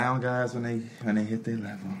Everybody's can. high on guys when they hit their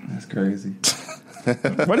level. That's crazy.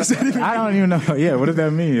 What is it? I don't even know. Yeah, what does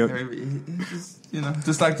that mean? It's just,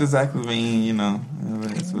 just like the Zach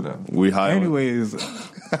LaVine, it's whatever. We high. Anyways,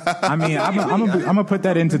 I mean, I'm gonna put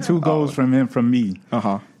that into 2 goals from me.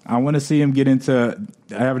 Uh-huh. I want to see him get into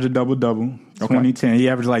average a double-double. 2010, he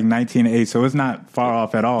averaged like 19 and 8, so it's not far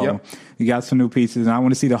off at all. Yep. He got some new pieces, and I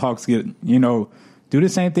want to see the Hawks get, do the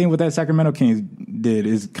same thing with that Sacramento Kings did,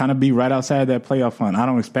 is kind of be right outside that playoff hunt. I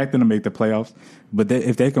don't expect them to make the playoffs, but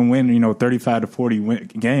if they can win, 35 to 40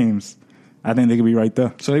 games, I think they could be right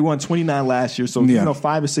there. So they won 29 last year. So,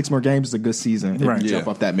 5 or 6 more games is a good season if Right. you jump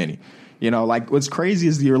Yeah. up that many. Like what's crazy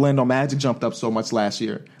is the Orlando Magic jumped up so much last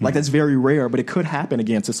year. Like that's very rare, but it could happen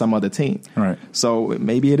again to some other team. Right. So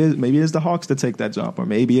maybe it is the Hawks to take that jump, or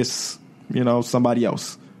maybe it's somebody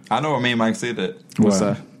else. I know what made Mike say that. What's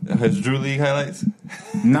What? that? His Drew League highlights.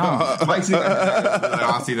 No, Mike see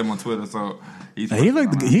I see them on Twitter. So he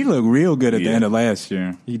looked real good at the end of last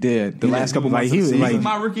year. He did the He last did. couple Like, months. he of the was season. He like- was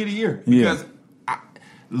my rookie of the year Yeah. because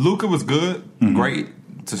Luka was good, great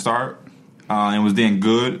to start, and was then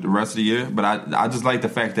good the rest of the year. But I just like the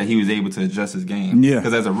fact that he was able to adjust his game. Yeah.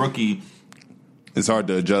 Because as a rookie, It's hard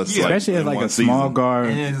to adjust. Yeah. Especially as in like one a small season. guard.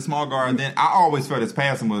 and as a small guard, then I always felt his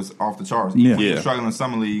passing was off the charts. Yeah. When he was Yeah. struggling in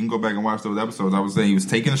summer league, you can go back and watch those episodes. I was saying he was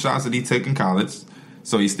taking the shots that he took in college.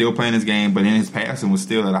 So he's still playing his game, but then his passing was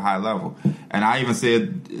still at a high level. And I even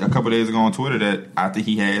said a couple days ago on Twitter that I think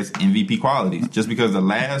he has MVP qualities. Just because the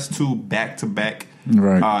last 2 back-to-back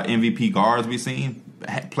Right. MVP guards we've seen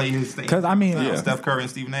play his thing. 'Cause, I mean, Steph Curry and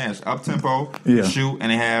Steve Nash, up-tempo, Yeah. shoot,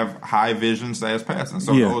 and they have high vision / passing.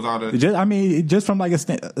 So Yeah. those are the... Just from like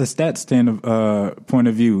a stat point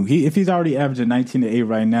of view, if he's already averaging 19 to 8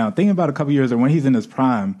 right now, think about a couple years ago when he's in his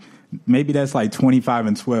prime. Maybe that's like 25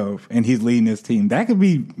 and 12, and he's leading his team. That could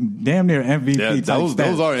be damn near MVP. Yeah, type those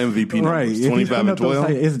stats. are MVP numbers. Right. If he's 25 putting and up those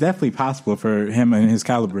 12. it's definitely possible for him and his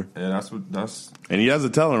caliber. Yeah, that's And he has a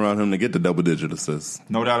talent around him to get the double-digit assists.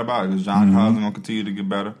 no doubt about it. Because John Collins is going to continue to get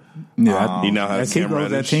better. Yeah, He now has as he Cam grows,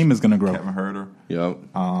 that Reddish. team is going to grow. Kevin Herter. Yep.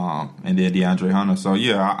 And then DeAndre Hunter. So,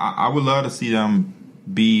 yeah, I would love to see them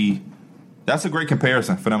be... That's a great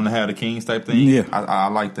comparison for them to have the Kings type thing. Yeah. I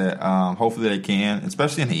like that. Hopefully they can,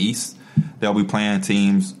 especially in the East. They'll be playing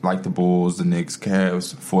teams like the Bulls, the Knicks,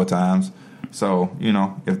 Cavs 4 times. So,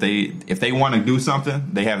 if they want to do something,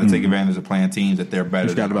 they have to take advantage of playing teams that they're better You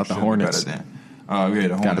forgot than. about the or should be Hornets. better than. The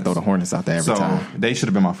Hornets. Got to throw the Hornets out there every So time. they should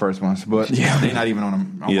have been my first ones, but they're not even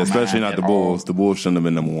on my Yeah, especially mind not the at Bulls. all. The Bulls shouldn't have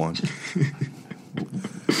been number 1.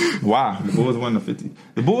 Why? The Bulls won the 50.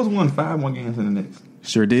 The Bulls won 5-1 games in the Knicks.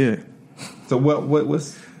 Sure did. So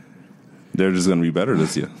what's? They're just going to be better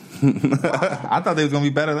this year. I thought they was gonna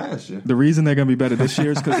be better last year. The reason they're going to be better this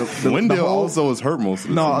year is because the Wendell whole, also was hurt most of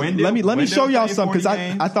the No, time. let me show y'all played something, 'cause 40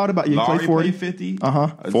 I games. thought about- you Lowry played 40? 50.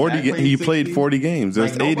 40 Zach he 60. played 40 games.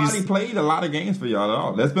 There's Like, 80. nobody played a lot of games for y'all at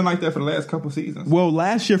all. That's been like that for the last couple seasons. Well,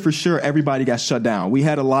 last year for sure, everybody got shut down. We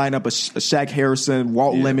had a lineup of Shaq Harrison,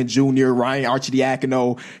 Walt Lemon Jr., Ryan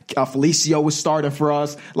Arcidiacono, Felicio was starting for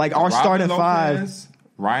us. Like our Robin starting Lopez, 5.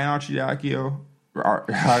 Ryan Arcidiacono.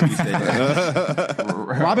 How do you say that?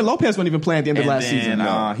 Robin Lopez wasn't even playing at the end of And last then, season.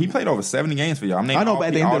 No. he played over 70 games for y'all. I'm naming I know, all, but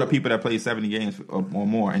at the end all of the the- people that played 70 games or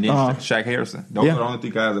more. And then Shaq Harrison. Those Yeah. are the only 3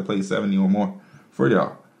 guys that played 70 or more for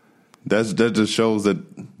y'all. That just shows that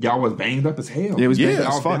Y'all was banged up as hell. It was banged up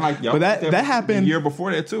Y'all as fuck. been like, y'all But was there that for happened- the year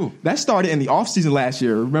before that too. That started in the offseason last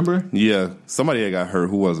year, remember? somebody had got hurt.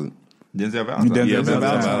 Who was it? Denzel Valentine. Denzel Yeah, Denzel Denzel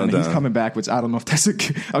Valentine. Valentine. He's coming back, which I don't know if that's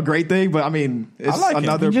a great thing, but I mean, it's I like him.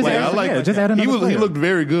 another He just player. added- I like just add he another was he player. looked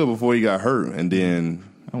very good before he got hurt, and then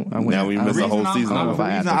Now we missed a whole season.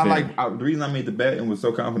 The reason I made the bet and was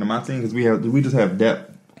so confident in my team because we just have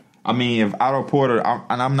depth. I mean, if Otto Porter,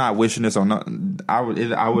 and I'm not wishing this on nothing, I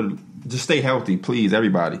would just stay healthy, please,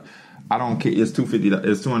 everybody. I don't care. It's $250.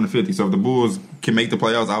 It's $250. So if the Bulls can make the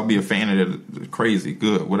playoffs, I'll be a fan of it. Crazy,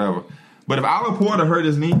 good, whatever. But if Otto Porter hurt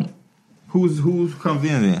his knee, who comes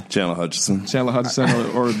in then? Chandler Hutchison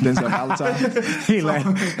or Denzel Valentine. He like,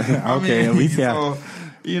 okay, at least so,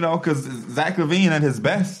 because Zach LaVine at his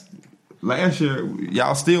best last year,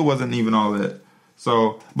 y'all still wasn't even all that.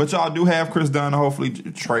 So, but y'all do have Chris Dunn to hopefully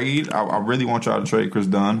trade. I really want y'all to trade Chris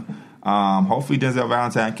Dunn. Hopefully Denzel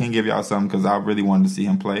Valentine can give y'all something because I really wanted to see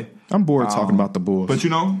him play. I'm bored talking about the Bulls. But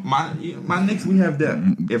my Knicks, we have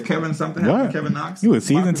depth. If Kevin something happens, Kevin Knox. You a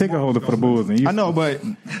season ticket holder for the Bulls. And I know, but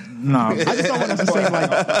no. I just don't want us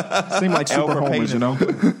to seem like super homers,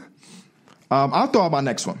 I'll throw out my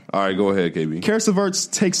next one. All right, go ahead, KB. Karis LeVert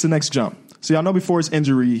takes the next jump. So y'all know before his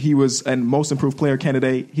injury, he was a most improved player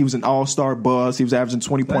candidate. He was an all-star buzz. He was averaging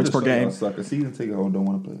 20 points per game. A season ticket holder don't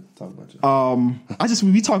want to talk about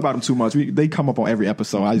you. We talk about him too much. They come up on every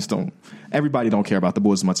episode. I just don't. Everybody don't care about the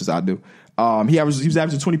Bulls as much as I do. He was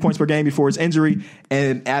averaging 20 points per game before his injury,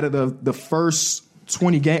 and out of the first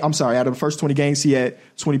 20 games, he had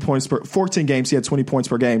 20 points 14 games, he had 20 points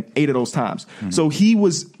per game, 8 of those times. Mm-hmm. So he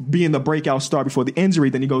was being the breakout star before the injury.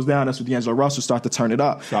 Then he goes down. That's when D'Angelo Russell started to turn it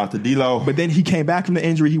up. Shout out to D'Lo. But then he came back from the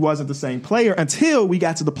injury. He wasn't the same player until we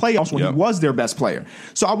got to the playoffs when he was their best player.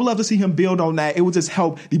 So I would love to see him build on that. It would just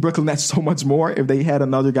help the Brooklyn Nets so much more if they had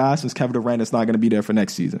another guy, since Kevin Durant is not going to be there for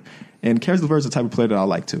next season. And Karis LeVert is the type of player that I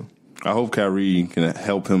like too. I hope Kyrie can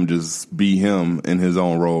help him just be him in his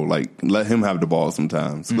own role. Like, let him have the ball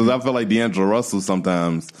sometimes. Because I feel like D'Angelo Russell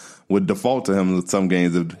sometimes would default to him in some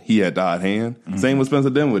games if he had the hot hand. Mm-hmm. Same with Spencer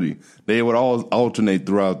Dinwiddie. They would all alternate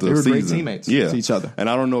throughout the season. They were great teammates to each other. And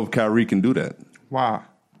I don't know if Kyrie can do that. Why?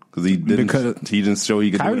 Because he didn't show he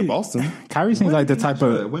could do it in Boston. Kyrie seems like the type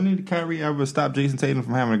of... When did Kyrie ever stop Jason Tatum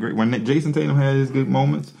from having a great... When Jason Tatum had his good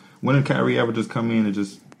moments, when did Kyrie ever just come in and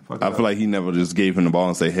just... I feel like he never just gave him the ball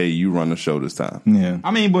and say, hey, you run the show this time. Yeah.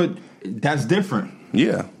 I mean, but that's different.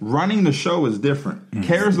 Yeah. Running the show is different.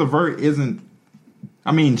 Mm-hmm. Karis LeVert isn't...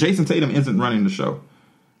 I mean, Jason Tatum isn't running the show.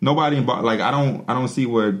 Nobody... I don't see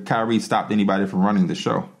where Kyrie stopped anybody from running the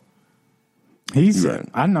show.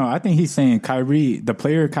 I know. I think he's saying Kyrie, the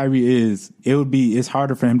player Kyrie is, it's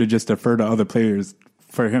harder for him to just defer to other players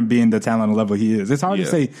for him being the talent level he is. It's hard to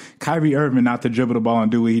say Kyrie Irving not to dribble the ball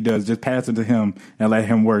and do what he does, just pass it to him and let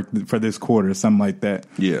him work for this quarter, something like that.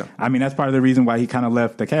 Yeah. I mean, that's part of the reason why he kind of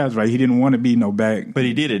left the Cavs, right? He didn't want to be no back. But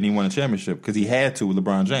he did it and he won a championship because he had to with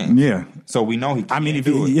LeBron James. Yeah. So we know he can't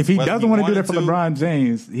if he doesn't want to do that for LeBron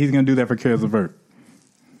James, he's going to do that for Karis LeVert.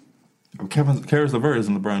 Karis LeVert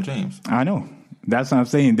isn't LeBron James. I know. That's what I'm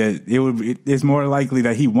saying, that it's more likely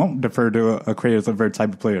that he won't defer to a Karis LeVert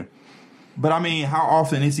type of player. But I mean, how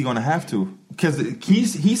often is he going to have to? Because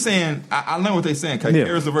he's saying, I know what they're saying.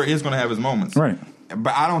 Karis LeVert is going to have his moments, right?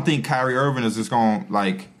 But I don't think Kyrie Irving is just going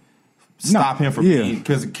to stop him from being,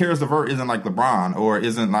 because Karis LeVert isn't like LeBron or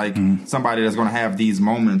isn't like somebody that's going to have these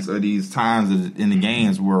moments or these times in the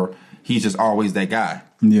games where he's just always that guy.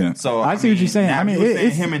 Yeah. So I see what you're saying. I mean,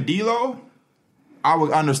 it's him and D'Lo. I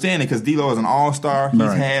would understand it because D'Lo is an all-star.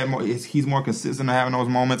 He's more consistent in having those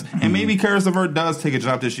moments. And maybe Karis LeVert does take a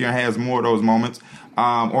jump this year and has more of those moments.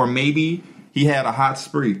 Or maybe he had a hot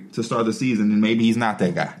spree to start the season and maybe he's not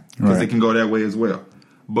that guy because it can go that way as well.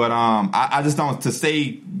 But I just don't, to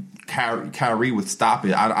say Kyrie would stop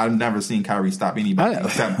it. I've never seen Kyrie stop anybody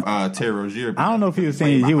except Terry Rozier. I don't know if he was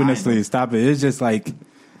saying he would necessarily stop it. It's just like...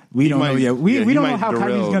 We don't know yet. We don't know how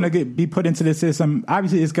Kyrie's going to be put into the system.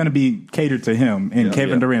 Obviously, it's going to be catered to him and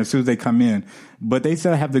Kevin Durant as soon as they come in. But they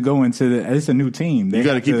still have to go into it's a new team. You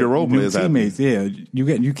got to keep your role players teammates. Happy.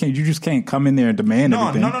 Yeah, you just can't come in there and demand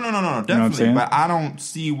everything. No, definitely. You know, but I don't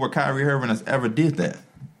see where Kyrie Irving has ever did that.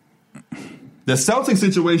 The Celtics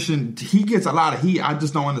situation, he gets a lot of heat. I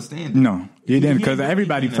just don't understand it. No, he didn't, because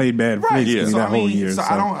everybody played bad that whole year. So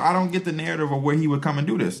I don't get the narrative of where he would come and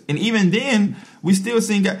do this. And even then, we still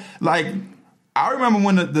seen I remember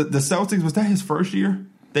when the Celtics, was that his first year?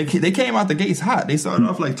 They came out the gates hot. They started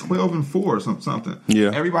off 12-4 or something.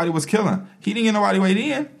 Yeah, everybody was killing. He didn't get nobody weighed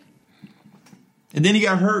in, and then he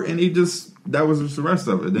got hurt, and that was just the rest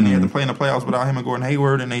of it. Then he had to play in the playoffs without him and Gordon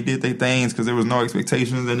Hayward, and they did their things because there was no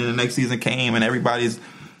expectations. And then the next season came, and everybody's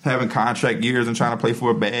having contract years and trying to play for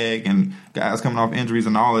a bag, and guys coming off injuries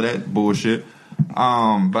and all of that bullshit. But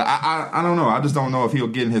I don't know. I just don't know if he'll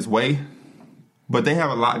get in his way. But they have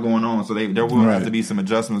a lot going on, so there will have to be some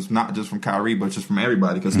adjustments, not just from Kyrie, but just from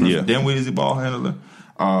everybody. Because Dinwiddie is a ball handler.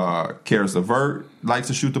 Karis LeVert likes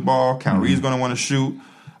to shoot the ball. Kyrie's going to want to shoot.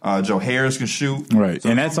 Joe Harris can shoot. Right, So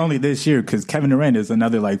and that's only this year because Kevin Durant is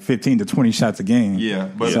another like 15 to 20 shots a game. yeah.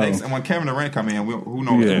 But when Kevin Durant come in, who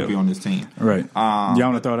knows who will be on this team? Right. Y'all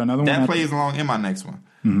want to throw out another one? That plays along in my next one.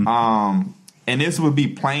 And this would be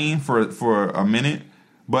playing for a minute,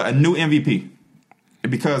 but a new MVP.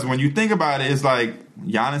 Because when you think about it, it's like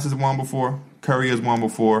Giannis has won before, Curry has won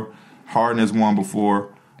before, Harden has won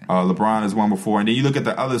before, LeBron has won before, and then you look at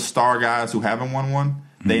the other star guys who haven't won one.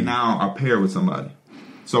 They now are paired with somebody.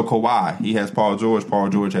 So Kawhi, he has Paul George. Paul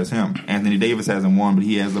George has him. Anthony Davis hasn't won, but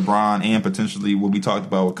he has LeBron and potentially what we talked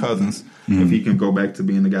about with Cousins. If he can go back to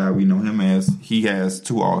being the guy we know him as, he has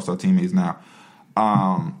 2 All-Star teammates now.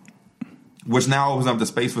 Which now opens up the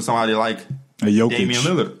space for somebody like A Jokic. Damian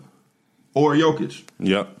Lillard or Jokic.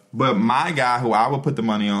 Yep. But my guy who I would put the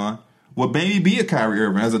money on would maybe be a Kyrie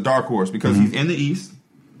Irving as a dark horse because he's in the East.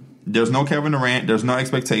 There's no Kevin Durant. There's no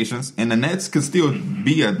expectations. And the Nets could still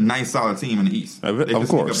be a nice, solid team in the East. Of They can sneak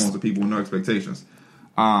course. up on some people with no expectations.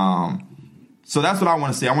 So that's what I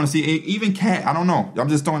want to see. I want to see even Cat. I don't know. I'm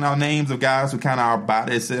just throwing out names of guys who kind of are by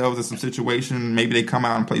themselves in some situation. Maybe they come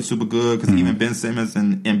out and play super good because even Ben Simmons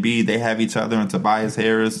and Embiid, they have each other, and Tobias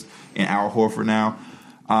Harris and Al Horford now.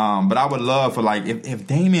 But I would love for like if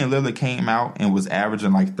Damian Lillard came out and was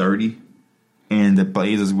averaging like 30, and the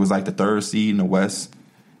Blazers was like the 3rd seed in the West,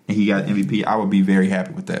 and he got MVP, I would be very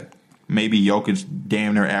happy with that. Maybe Jokic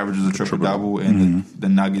damn near averages a triple-double, and the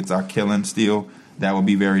Nuggets are killing still. That would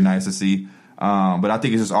be very nice to see. But I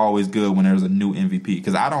think it's just always good when there's a new MVP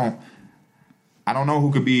because I don't know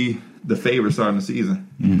who could be the favorite starting the season.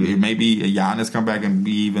 Maybe a Giannis come back and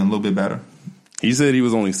be even a little bit better. He said he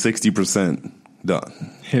was only 60% done.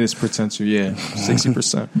 Hit his potential,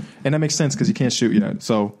 60%. And that makes sense because he can't shoot yet.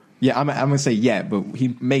 So, yeah, I'm going to say yet, but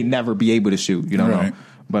he may never be able to shoot. You don't know.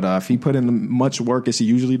 But if he put in much work as he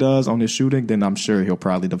usually does on his shooting, then I'm sure he'll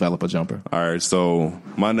probably develop a jumper. All right, so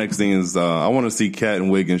my next thing is I want to see Cat and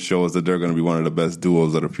Wiggins show us that they're going to be one of the best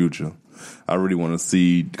duos of the future. I really want to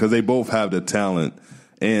see because they both have the talent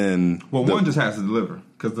and one just has to deliver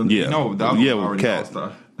because the other already Cat.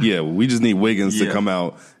 all-star. Yeah, we just need Wiggins to come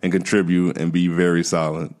out and contribute and be very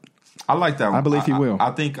solid. I like that one. I believe he will.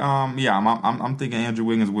 I think, I'm thinking Andrew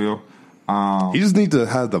Wiggins will. He just needs to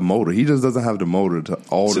have the motor. He just doesn't have the motor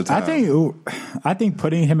all the time. I think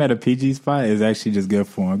putting him at a PG spot is actually just good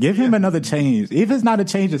for him. Give him another change. If it's not a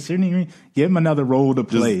change of scenery, give him another role to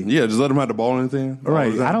play. Just let him have the ball and everything.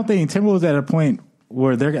 Right. I don't think Timberwolves at a point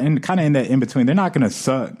where they're kind of in that in between. They're not going to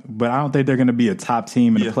suck, but I don't think they're going to be a top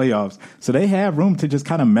team in the playoffs. So they have room to just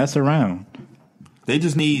kind of mess around. They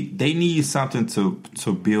need something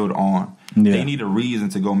to build on. Yeah. They need a reason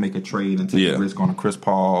to go make a trade and take a risk on a Chris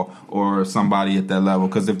Paul or somebody at that level.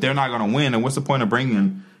 Because if they're not going to win, then what's the point of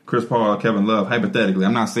bringing Chris Paul or Kevin Love? Hypothetically,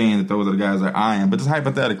 I'm not saying that those are the guys that I am, but just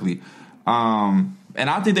hypothetically. And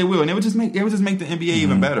I think they will, and it would just make the NBA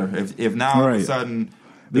even better. If now all of a sudden.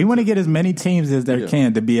 We want to get as many teams as they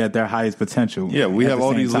can to be at their highest potential. Yeah, we have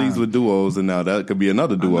all these leagues with duos, and now that could be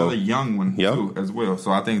another duo. Another young one, too, as well.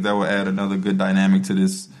 So I think that will add another good dynamic to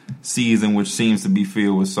this season, which seems to be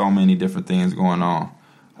filled with so many different things going on.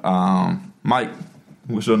 Mike,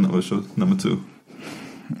 what's your number 2?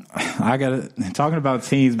 I got talking about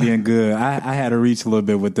teams being good. I had to reach a little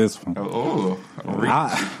bit with this one.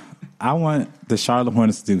 I want the Charlotte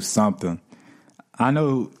Hornets to do something. I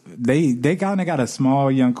know they kind of got a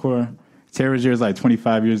small young core. Terry Rozier is like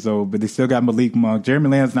 25 years old, but they still got Malik Monk. Jeremy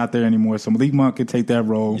Lamb's not there anymore, so Malik Monk could take that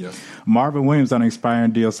role. Yes. Marvin Williams on an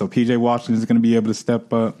expiring deal, so P.J. Washington is going to be able to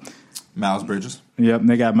step up. Miles Bridges. Yep, and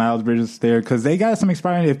they got Miles Bridges there because they got some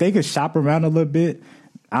expiring. If they could shop around a little bit,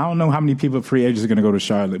 I don't know how many people free agents are going to go to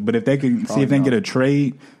Charlotte, but if they can see if they can get a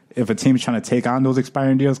trade, if a team's trying to take on those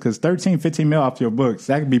expiring deals, because 13, 15 mil off your books,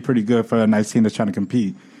 that could be pretty good for a nice team that's trying to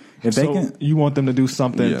compete. If they can, you want them to do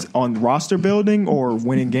something on roster building or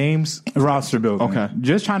winning games? Roster building. Okay.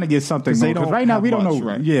 Just trying to get something going. Because right now we don't know.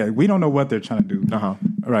 Right? Yeah, we don't know what they're trying to do.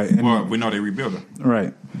 Right. Well, we know they're rebuilding.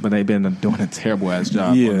 Right. But they've been doing a terrible ass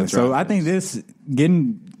job. Yeah. So I think this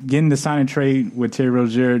getting the sign and trade with Terry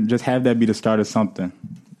Rozier, just have that be the start of something,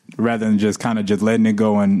 rather than just kind of just letting it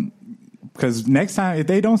go. And because next time, if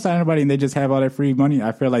they don't sign anybody and they just have all that free money,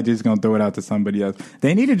 I feel like they're just going to throw it out to somebody else.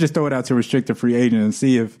 They need to just throw it out to restricted free agent and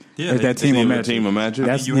see if that team will match it.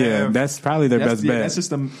 That's probably their best bet. That's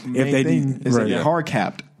just the main thing is that they're hard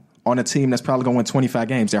capped on a team that's probably going to win 25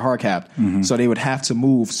 games. They're hard capped. So they would have to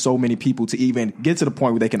move so many people to even get to the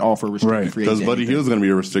point where they can offer restricted free agent. Because Buddy Hield's going to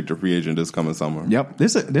be a restricted free agent this coming summer. Yep.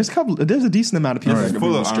 There's a decent amount of people that are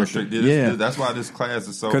full of unrestricted. That's why this class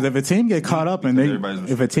is so. Because if a team get caught up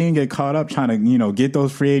trying to get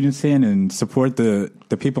those free agents in and support the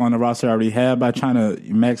people on the roster already have by trying to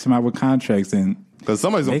max them out with contracts, and Because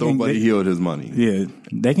somebody's going to throw Buddy Hield his money. Yeah,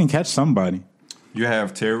 they can catch somebody. You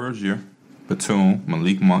have Terry Rozier, Batum,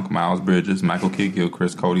 Malik Monk, Miles Bridges, Michael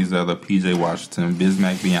Kidd-Gilchrist, Cody Zeller, P.J. Washington,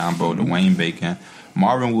 Bismack Biyombo, Dwayne Bacon,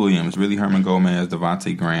 Marvin Williams, Willie Herman Gomez,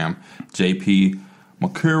 Devontae Graham, J.P.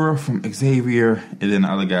 Makura from Xavier, and then the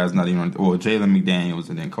other guys not even, or Jalen McDaniels,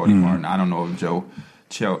 and then Cody Martin. I don't know if Joe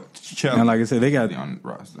and like I said, they got on the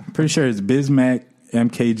roster. Pretty sure it's Bismack,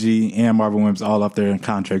 MKG, and Marvin Williams all up there in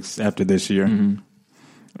contracts after this year.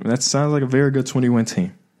 That sounds like a very good 20-win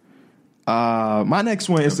team. My next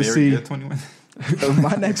one is to see.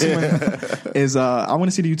 My next one is I want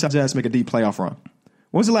to see the Utah Jazz make a deep playoff run.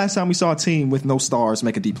 When was the last time we saw a team with no stars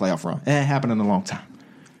make a deep playoff run? It ain't happened in a long time.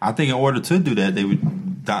 I think in order to do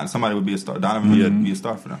that, somebody would be a star. Donovan would be a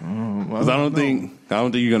star for them. Because I don't think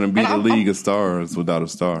you're going to beat a league of stars without a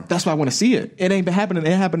star. That's why I want to see it. It ain't been happening.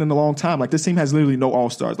 It happened in a long time. Like, this team has literally no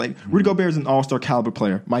all-stars. Like, Rudy Gobert is an all-star caliber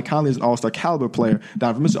player. Mike Conley is an all-star caliber player.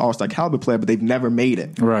 Donovan Mitchell is an all-star caliber player, but they've never made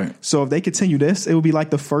it. Right. So if they continue this, it will be like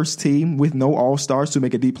the first team with no all-stars to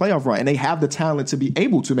make a deep playoff run. And they have the talent to be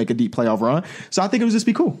able to make a deep playoff run. So I think it would just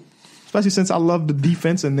be cool. Especially since I love the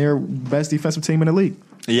defense and they're best defensive team in the league.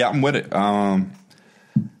 Yeah, I'm with it.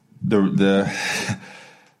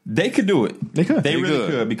 They could do it. They could. They really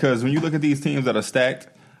could, because when you look at these teams that are stacked,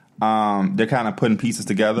 they're kind of putting pieces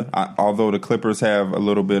together. Although the Clippers have a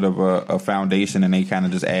little bit of a foundation and they kind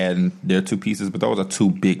of just add their two pieces, but those are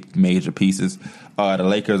two big major pieces. The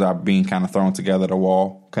Lakers are being kind of thrown together at a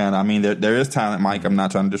wall. There is talent, Mike. I'm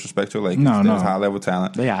not trying to disrespect your Lakers. There's high level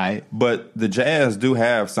talent. They all right. But the Jazz do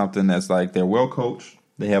have something that's like they're well coached.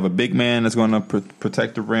 They have a big man that's going to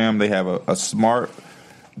protect the rim. They have a smart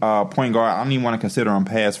point guard. I don't even want to consider him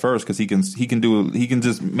pass first because he can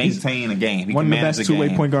just maintain a game. He one can of the best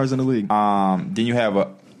two-way point guards in the league. Then you have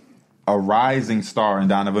a rising star in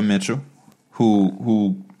Donovan Mitchell,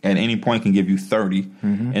 who at any point can give you 30,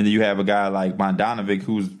 and then you have a guy like Bogdanovic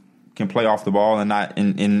who can play off the ball and not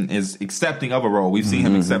is accepting of a role. We've seen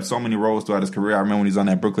him accept so many roles throughout his career. I remember when he was on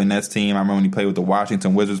that Brooklyn Nets team. I remember when he played with the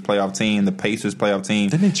Washington Wizards playoff team, the Pacers playoff team.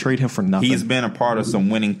 Didn't they trade him for nothing? He's been a part of some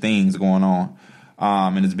winning things going on,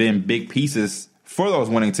 and it's been big pieces for those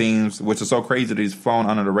winning teams, which is so crazy that he's flown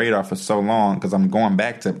under the radar for so long. Because I'm going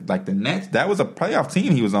back to like the Nets. That was a playoff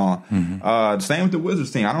team he was on. Same with the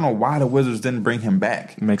Wizards team. I don't know why the Wizards didn't bring him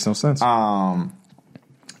back. It makes no sense.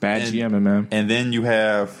 Bad GMing, man. And then you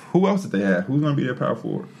have, who else did they have? Who's going to be their power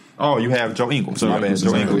forward? Oh, you have Joe Ingles. Joe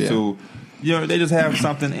Ingles, who, they just have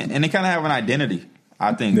something, and they kind of have an identity.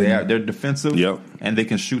 I think they're defensive, and they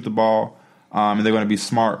can shoot the ball, and they're going to be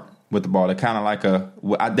smart with the ball. They're kind of like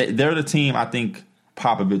they're the team I think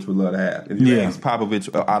Popovich would love to have. If you ask Popovich,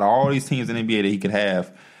 out of all these teams in the NBA that he could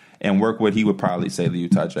have and work with, he would probably say the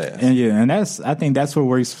Utah Jazz. And I think that's what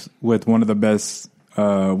works with one of the best.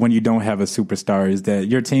 When you don't have a superstar, is that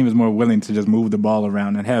your team is more willing to just move the ball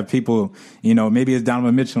around and have people, maybe it's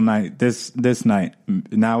Donovan Mitchell night this night.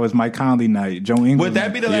 Now it's Mike Conley night. Joe Ingles. Would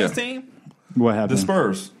that be the last team? What happened? The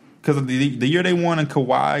Spurs. Because the year they won and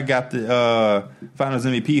Kawhi got the Finals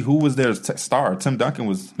MVP, who was their star? Tim Duncan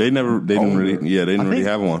was. They didn't really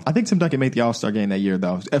have one. I think Tim Duncan made the All-Star game that year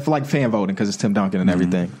though, for like fan voting because it's Tim Duncan and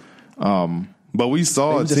everything. But we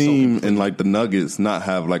saw a team in like the Nuggets not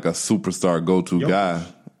have like a superstar go-to guy.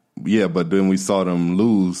 Yeah, but then we saw them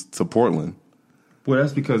lose to Portland. Well,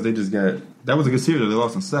 that's because they just got – that was a good series. They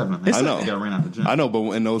lost in 7. I know. They got ran out the gym. I know,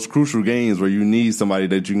 but in those crucial games where you need somebody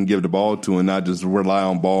that you can give the ball to and not just rely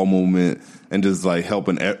on ball movement and just like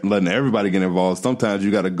letting everybody get involved, sometimes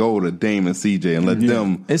you got to go to Dame and CJ and let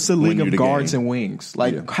them. It's a league of guards and wings.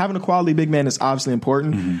 Like having a quality big man is obviously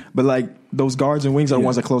important, but like those guards and wings are the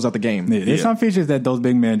ones that close out the game. There's some features that those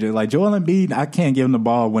big men do. Like Joel Embiid, I can't give him the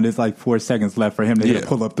ball when it's like 4 seconds left for him to hit a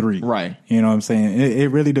pull-up three. Right. You know what I'm saying? It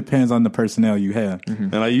really depends on the personnel you have.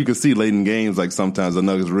 And like you can see late in games, like sometimes the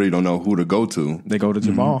Nuggets really don't know who to go to. They go to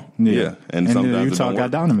Jamal. And sometimes Utah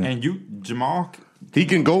got Donovan. And Jamal, he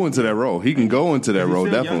can go into that role. He can go into that role,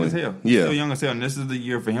 definitely. He's still young as hell, and this is the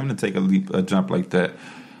year for him to take a jump like that.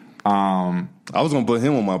 I was gonna put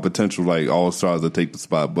him on my potential like all stars to take the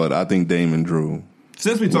spot, but I think Dame and Drew.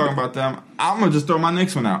 Since we're talking about them, I'm gonna just throw my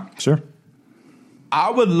next one out. Sure.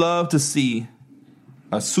 I would love to see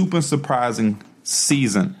a super surprising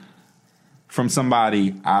season from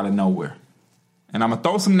somebody out of nowhere. And I'm going to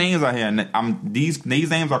throw some names out here. And these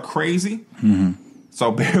names are crazy,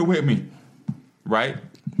 so bear with me. Right?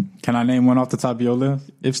 Can I name one off the top of your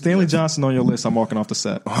list? If Stanley Johnson on your list, I'm walking off the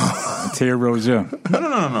set. Terry Rozier.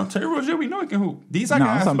 No. Terry Rozier, we know he can hoop. These are guys.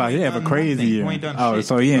 I'm talking about he have a crazy year.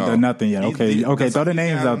 So he ain't done nothing yet. Okay, throw the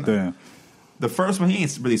names out there. The first one, he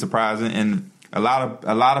ain't really surprising. And A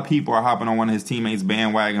lot of people are hopping on one of his teammates'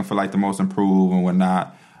 bandwagon for like the most improved and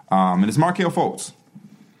whatnot. And it's Markelle Fultz.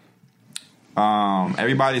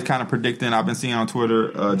 Everybody's kind of predicting. I've been seeing on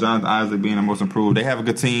Twitter Jonathan Isaac being the most improved. They have a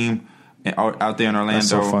good team out there in Orlando. That's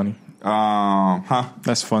so funny.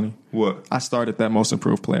 That's funny. What? I started that most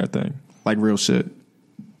improved player thing. Like real shit.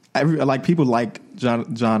 Like people like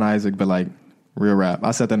John Isaac, but like real rap.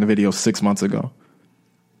 I said that in the video 6 months ago.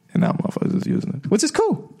 And now motherfuckers is using it. Which is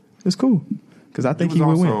cool. It's cool. Because I think he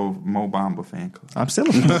would win. also Mo Bamba fan. I'm still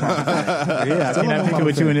a Mo Bamba fan. Yeah, I think I picked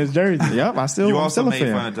with you in his jersey. Yep, You I'm also still a made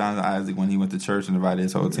fan. fun of Jonathan Isaac when he went to church and invited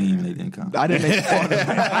his whole team and they didn't come. I didn't make fun of it.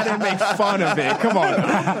 I didn't make fun of it. Come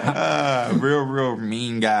on. Real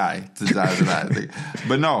mean guy to Jonathan Isaac.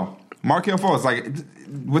 But no, Markelle Fultz, like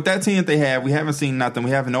with that team that they have, we haven't seen nothing.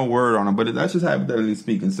 We have no word on him. But let's just hypothetically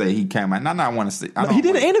speak and say he came out. I want to see. He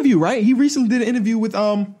did an interview, right? He recently did an interview with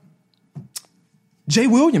Jay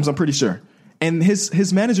Williams, I'm pretty sure. And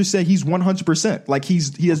his manager said he's 100%. Like he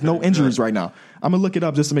has no injuries right now. I'm gonna look it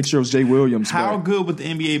up just to make sure it was Jay Williams. How good would the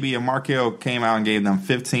NBA be if Markelle came out and gave them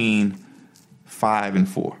 15, 5, and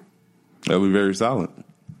 4 That would be very solid.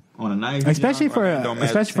 on a night? Especially for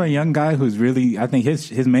a young guy who's really, I think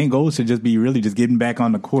his main goal should just be really just getting back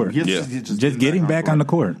on the court. Just getting back on the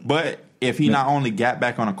court. But if he not only got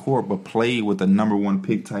back on the court, but played with a number one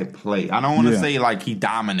pick type play. I don't want to say like he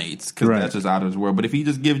dominates because that's just out of his world. But if he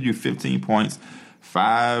just gives you 15 points,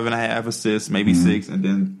 5.5 assists, maybe 6, and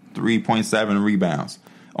then 3.7 rebounds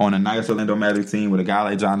on a nice Orlando Magic team with a guy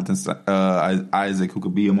like Jonathan Isaac who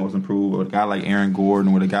could be a most improved, with a guy like Aaron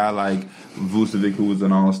Gordon, with a guy like Vucevic who was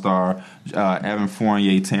an all-star, Evan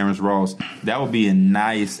Fournier, Terrence Ross, that would be a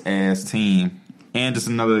nice-ass team and just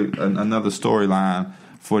another storyline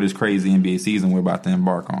for this crazy NBA season we're about to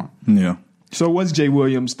embark on. Yeah. So what's Jay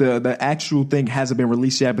Williams? The actual thing hasn't been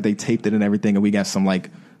released yet, but they taped it and everything, and we got some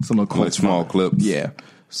little clips, small clips. Yeah.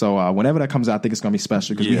 So whenever that comes out, I think it's gonna be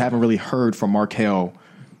special because we haven't really heard from Markelle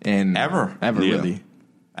in Ever. really.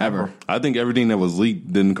 Ever. I think everything that was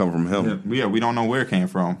leaked didn't come from him. Yeah, we don't know where it came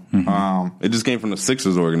from. It just came from the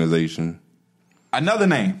Sixers organization. Another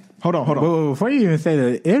name. Hold on. But before you even say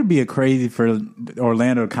that, it'd be a crazy for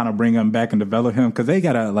Orlando to kind of bring him back and develop him because they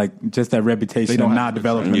got just that reputation of not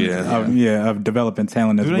developing, of developing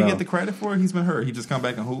talent as well. Do they get the credit for it? He's been hurt. He just come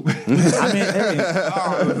back and hoop. I mean, hey,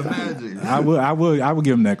 it was magic. I would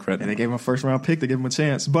give him that credit. And they gave him a first round pick. They gave him a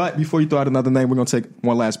chance. But before you throw out another name, we're gonna take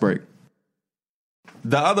one last break.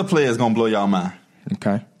 The other player is gonna blow y'all mind.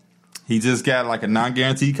 Okay. He just got like a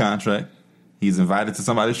non-guaranteed contract. He's invited to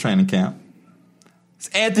somebody's training camp. It's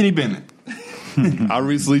Anthony Bennett. I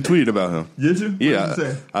recently tweeted about him. Did you? What did you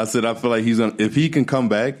say? I said I feel like if he can come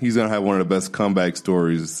back, he's gonna have one of the best comeback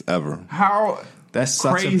stories ever. How That's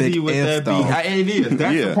such a crazy big would if, that though. be? It is.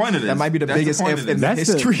 That's the point of this. That might be the biggest if in That's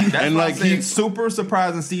history. That's And why like I said he- super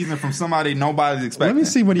surprising season from somebody nobody's expecting. Let me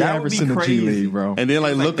see what he That would averaged be in the G crazy. League, bro. And then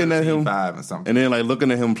like He's looking at him, 13.5 or something. and then like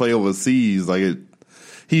looking at him play overseas, like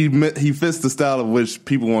he fits the style of which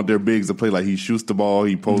people want their bigs to play. Like he shoots the ball,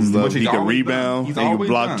 he posts up, Which he's he can always rebound, done. He's and he can always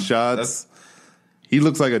block done. shots. He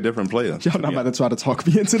looks like a different player. Y'all not about to try to talk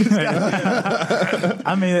me into this guy.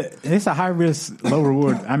 I mean, it's a high risk, low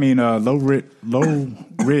reward. I mean, low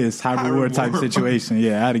risk, high reward type situation.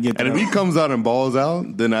 Yeah, I had to get that. And if he comes out and balls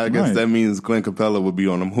out, then I guess that means Glenn Capella would be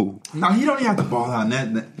on the move. No, he don't even have to ball out.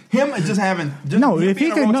 Him just having No, him if he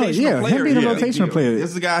being a could- no, rotational yeah, him player being a is big rotational deal. player.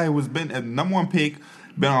 This is a guy who was been a number one pick,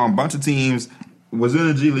 been on a bunch of teams, was in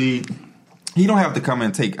the G League. He don't have to come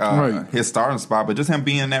and take his starting spot, but just him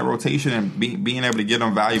being in that rotation and being able to get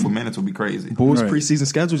him valuable minutes would be crazy. Bulls Right. preseason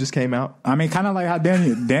schedule just came out. I mean, kind of like how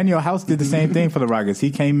Daniel House did the same thing for the Rockets.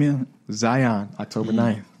 He came in. Zion, October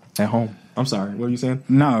 9th at home. I'm sorry, what were you saying?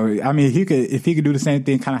 No, I mean, if he could do the same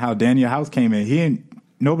thing, kind of how Daniel House came in.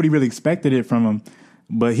 Nobody really expected it from him,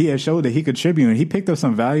 but he had showed that he could contribute, and he picked up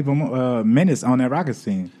some valuable minutes on that Rockets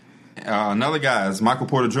team. Another guy is Michael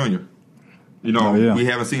Porter Jr. You know, we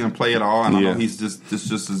haven't seen him play at all, and I know he's just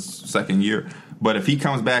his second year. But if he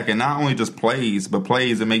comes back and not only just plays, but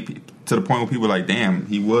plays and make to the point where people are like, damn,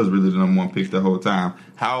 he was really the number one pick the whole time.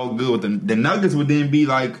 How good would the Nuggets would then be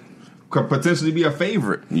like, could potentially be a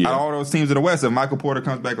favorite out of all those teams in the West if Michael Porter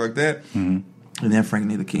comes back like that. Mm-hmm. And then Frank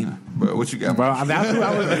Ntilikina. But what you got? Well, that's who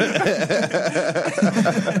I was.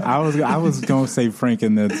 I was gonna say Frank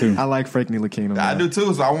in there too. I like Frank Ntilikina. I do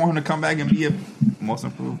too, so I want him to come back and be most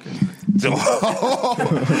improved. He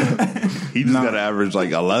just got to average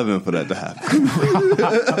like 11 for that to happen.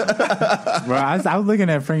 Bro, I was looking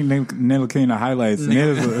at Frank Ntilikina highlights, and it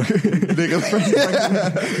was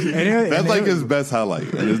That's like his best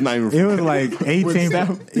highlight. And it's not even. it was like 18.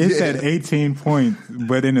 It said 18 points,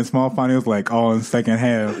 but in the small final, it was like all in second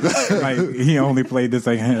half. Like he only played the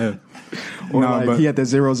second half. Or like he had that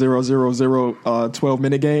 0-0-0-0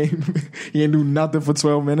 12-minute game. He ain't do nothing for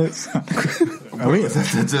 12 minutes.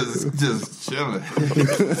 just chilling. He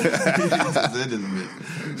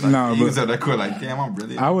was at that court like, damn, I'm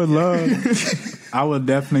really. I would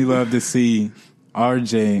definitely love to see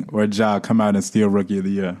RJ or Ja come out and steal Rookie of the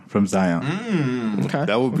Year from Zion. Okay.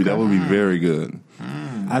 That would be very good.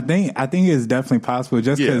 I think it's definitely possible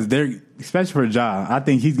just because they're, especially for Ja, I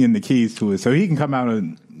think he's getting the keys to it. So he can come out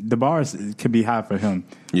and the bars could be high for him.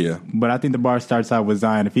 Yeah. But I think the bar starts out with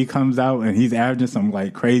Zion. If he comes out and he's averaging some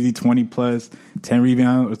like crazy 20 plus, 10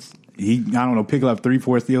 rebounds, pick up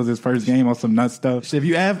 3-4 steals his first game on some nut stuff. If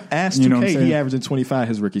you asked 2K, he averaged 25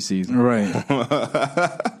 his rookie season. Right.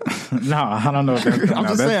 No, I don't know if that's I'm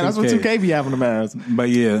just saying, that's what 2K be having them as. But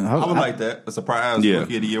yeah. I would like that. A surprise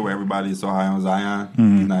Rookie of the Year where everybody is so high on Zion.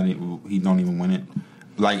 He don't even win it.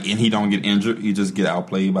 Like, and he don't get injured. He just get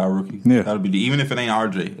outplayed by a rookie. Yeah. That'd be even if it ain't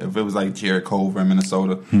RJ. If it was like Jared Culver in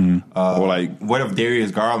Minnesota. Or like, what if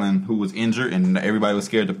Darius Garland, who was injured and everybody was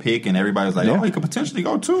scared to pick, and everybody was like, oh, he could potentially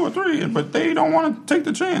go 2 or 3, but they don't want to take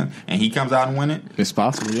the chance, and he comes out and win it. It's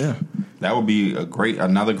possible, yeah. That would be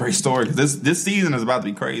another great story. This season is about to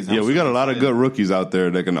be crazy. we got a lot of good rookies out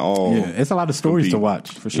there that can all. Yeah, it's a lot of stories to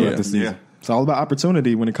watch for sure this season. Yeah. It's all about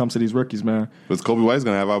opportunity when it comes to these rookies, man. But Kobe White's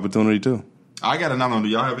going to have opportunity too. I got another one. Do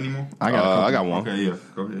y'all have any more? I got one. Okay, yeah.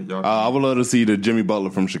 Go ahead. Y'all. I would love to see the Jimmy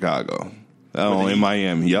Butler from Chicago. In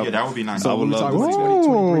Miami. Yep. Yeah, that would be nice. I would love to see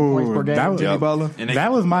 23 points per game. That was- Jimmy Butler.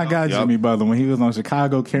 That was my guy, Jimmy Butler, when he was on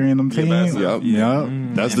Chicago carrying them teams. Yep.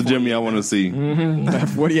 That's the Jimmy I want to see.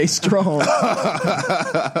 48 strong.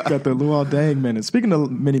 Got the Luol Deng minutes. Speaking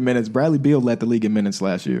of many minutes, Bradley Beal led the league in minutes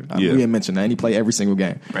last year. We didn't mention that. And he played every single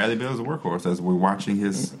game. Bradley Beal's a workhorse as we're watching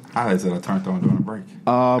his highlights that I turned on during the break.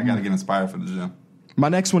 I got to get inspired for the gym. My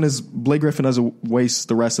next one is Blake Griffin doesn't waste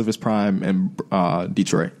the rest of his prime in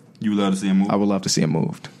Detroit. You would love to see him move? I would love to see him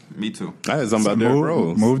moved. Me too. I had something about Derrick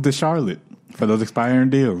Rose. Move to Charlotte for those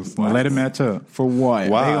expiring deals. Let it match up. For what?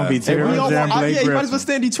 Why? They gonna be Terry Rozier and Blake you might as well Griffin.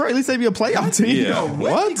 stay in Detroit. At least they be a playoff team. Yeah.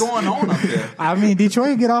 What's going on up there? I mean,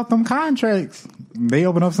 Detroit get off them contracts. They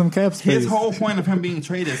open up some cap space. His whole point of him being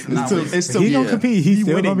traded is not He gonna compete. He's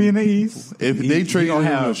still gonna be in the East. If they trade him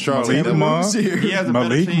to Charlotte, Malik Monk. He has a Malik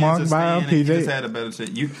better chance Monk of by staying. He PJ. just had a better chance.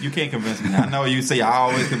 You can't convince me. I know you say I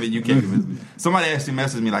always convince. You can't convince me. Somebody actually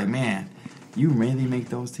messaged me like, man, you really make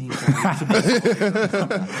those teams.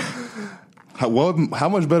 how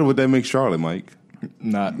much better would that make Charlotte, Mike?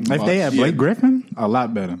 Not If they had Blake Griffin, a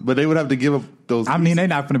lot better. But they would have to give up those. I mean, they're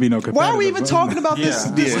not going to be no competitor. Why are we even talking about this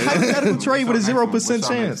Yeah. hypothetical trade with a 0% What's our next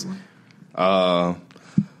chance? one?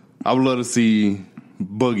 I would love to see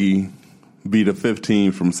Boogie be the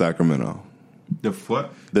 15 from Sacramento. The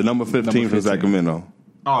what? The number 15 from 15. Sacramento.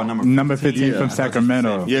 Oh, Number 15 from Yeah.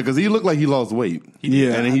 Sacramento. Yeah, because he looked like he lost weight.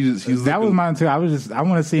 Yeah, And he's that was looking- mine too. I want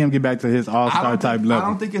to see him get back to his all-star type I level.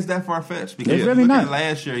 don't think it's that far fetched because It's really look not. at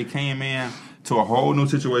last year he came in to a whole new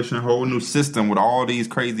situation, a whole new system with all these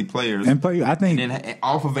crazy players, And play, I think and then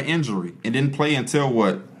off of an injury, and didn't play until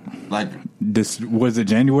what, like this was it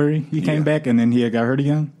January. He came back and then he got hurt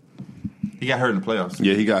again. he got hurt in the playoffs.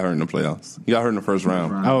 Yeah, he got hurt in the playoffs. He got hurt in the first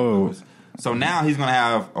round. Oh. So now he's going to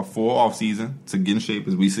have a full off season to get in shape.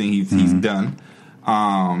 As we've seen, he's done.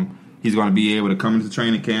 He's going to be able to come into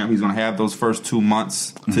training camp. He's going to have those first 2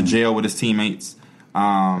 months to jail with his teammates.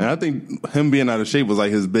 And I think him being out of shape was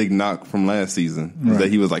like his big knock from last season. Is that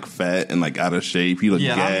he was like fat and like out of shape. He looked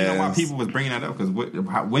Yeah, I don't know why gassed. people was bringing that up because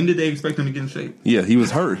when did they expect him to get in shape? Yeah, he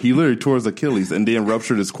was hurt. He literally tore his Achilles and then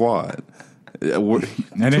ruptured his quad. then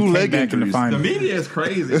Two came leg back in the injuries. final. The media is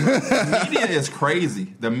crazy. The media is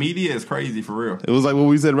crazy. The media is crazy for real. It was like what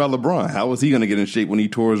we said about LeBron. How was he going to get in shape when he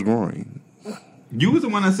tore his groin? You was the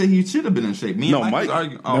one that said he should have been in shape. Me and No, Mike Mike. was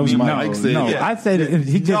arguing. That was me and Mike. Mike. said- No, Yeah. I said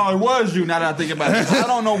he just. No, it was you. Now that I think about it, I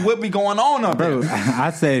don't know what be going on up Bro, there.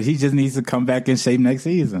 I said he just needs to come back in shape next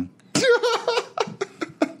season.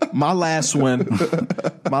 My last one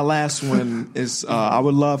is I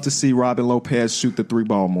would love to see Robin Lopez shoot the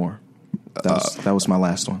 3-ball more. That was my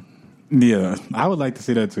last one. Yeah, I would like to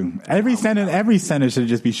see that too. Every center should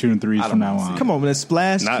just be shooting threes from now on. Come on, man,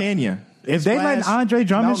 Splash Not- Canyon. If they let Splash, Andre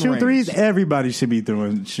Drummond mountain shoot range. threes, everybody should be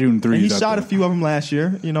shooting threes. And he up shot a there. few of them last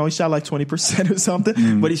year. You know, he shot like 20% or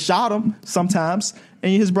something, but he shot them sometimes.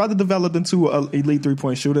 And his brother developed into an elite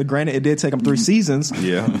 3-point shooter. Granted, it did take him 3 seasons.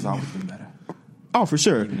 Yeah. It's always been better. Oh, for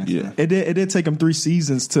sure. Yeah. It did take him 3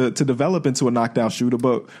 seasons to develop into a knockdown shooter.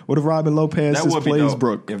 But what if Robin Lopez That just would be plays dope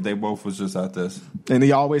Brook? if they both was just out this. And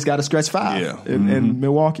he always got a stretch 5 Yeah. in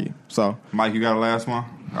Milwaukee. So Mike, you got a last one?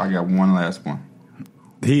 I got one last one.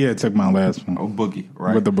 He had took my last one Oh, Boogie,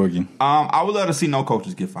 right? with the boogie. I would love to see no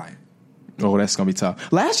coaches get fired. oh, that's gonna be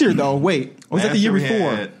tough. Last year though, wait, was that the year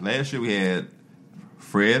before? Last year we had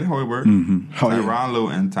Fred Hoiberg, Oh, yeah. Tyronn Lue,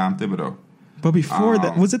 and Tom Thibodeau. But before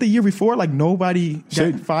that, was it the year before? Like nobody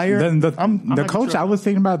got fired. I'm The not coach sure. I was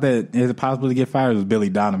thinking about that is it possible to get fired was Billy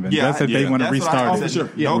Donovan. Yeah, That's if they want to That's what I restart said. it. sure.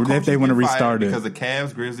 No Yeah, if coaches they want to get fired restart it. because the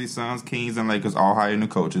Cavs, Grizzlies, Suns, Kings, and Lakers all hire new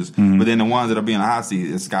coaches. But then the ones that are being hot seat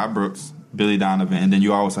is Scott Brooks, Billy Donovan, and then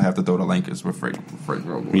you also have to throw the Lakers with Frank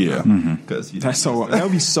Vogel. Yeah. Because That's so that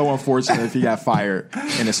would be so unfortunate if he got fired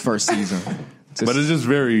in his first season. But it's just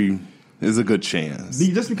it's a good chance.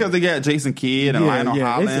 just because they got Jason Kidd and Lionel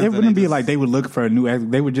Hollins, It and wouldn't they be just- like they would look for a new.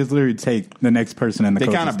 They would just literally take the next person in the they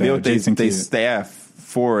coaching kind of staff, built Jason their Kidd. staff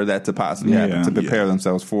for that to possibly Yeah. happen, to prepare Yeah.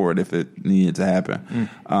 themselves for it if it needed to happen,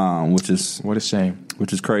 which is What a shame.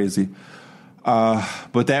 crazy.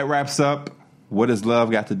 But that wraps up. What does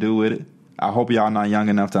love got to do with it? I hope y'all not young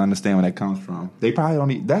enough to understand where that comes from. They probably don't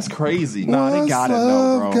need. That's crazy. Nah, they gotta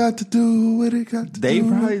know, bro. Got to do what it got to They do.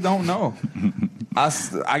 probably don't know.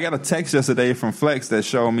 I got a text yesterday from Flex that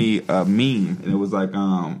showed me a meme, and it was like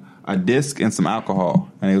a disc and some alcohol,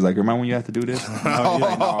 and it was like, "Remember when you had to do this?"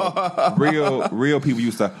 Real people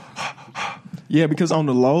used to. Yeah, because on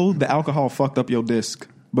the low, the alcohol fucked up your disc.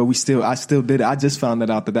 But I still did it. I just found that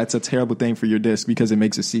out that's a terrible thing for your disc because it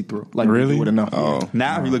makes it see through. Like Really? you wouldn't know. Oh.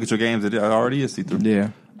 Now, if you look at your games, it already is see through.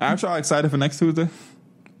 Yeah. Aren't y'all excited for next Tuesday?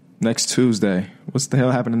 Next Tuesday. What's the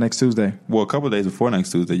hell happening next Tuesday? Well, a couple of days before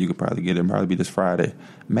next Tuesday, you could probably get it. Probably be this Friday.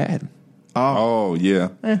 Madden. Oh, yeah.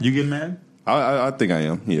 You getting mad? I think I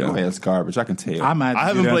am. Yeah. Oh, yeah, it's garbage. I can tell. I might. I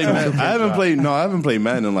haven't played. I haven't played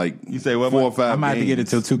Madden in like You say what, 4 or Mike? 5. I might have to get it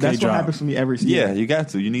till 2K That's what drop. happens to me every season. Yeah, you got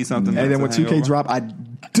to. You need something. And then to when hang 2K over. drop, I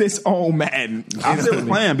disown Madden. I'm still instantly.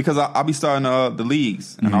 playing because I'll be starting the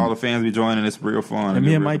leagues and all the fans be joining. It's real fun. And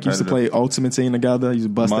me It's and real Mike used to competitive. play Ultimate Team together. Used to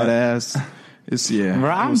bust Mike. that ass. It's Bro,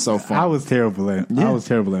 it was so fun. I was terrible at. Yeah. I was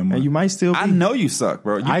terrible at. and you might still be. I know you suck,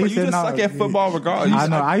 bro. I You used to just know- suck at football regardless. I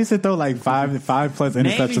know. I used to throw like five plus Name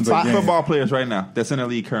me interceptions a 5 game. football players right now that's in the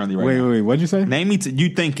league currently right now. Wait. What'd you say? Name me. You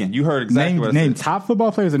thinking? You heard exactly what I Name said. top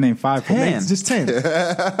football players or name 5 football 10. players? Just 10.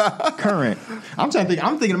 Current. I'm trying to think.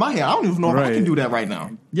 I'm thinking in my head. I don't even know if I Right. can do that right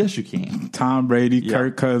now. Yes, you can. Tom Brady, Yeah.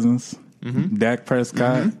 Kirk Cousins, Dak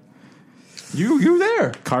Prescott, You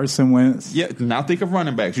there? Carson Wentz. Yeah. Now think of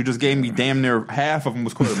running backs. You just gave me damn near half of them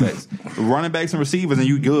was quarterbacks. Running backs and receivers, and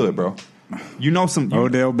you good, bro. You know some.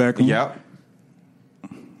 Odell Beckham. Yep.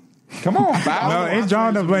 Come on, Bow. No, it's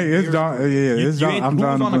John to play. It's John. Yeah, it's John. I'm Who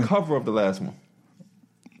John was on the to play. cover of the last one?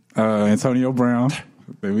 Antonio Brown.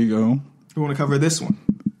 There we go. You want to cover this one?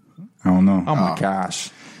 I don't know. Oh my gosh.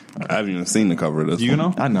 I haven't even seen the cover of this. You one.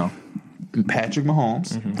 know? I know. Patrick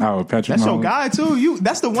Mahomes. Oh, Patrick That's your Mahomes. guy too.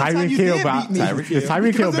 That's the one time Tyreek you Hill did back. beat me. Is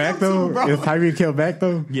Tyreek Hill Because of back them though? two, bro. Is Tyreek Hill back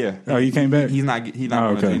though? Yeah. Oh, he came back. He's not.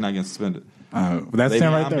 Oh, okay. He's not getting suspended. That's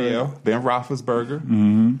him right Le'Veon there. Bell, Ben Roethlisberger.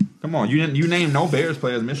 Come on, you name no Bears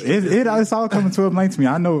players. Michigan. It's all coming to a blank to me.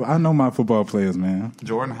 I know my football players, man.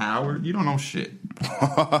 Jordan Howard. You don't know shit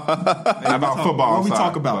about football. What we sorry,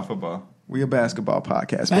 talk about? football. We a basketball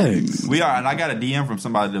podcast. baby. Thanks. We are, and I got a DM from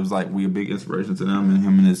somebody that was like, we a big inspiration to them, and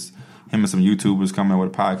him and some YouTubers coming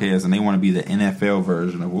with a podcast, and they want to be the NFL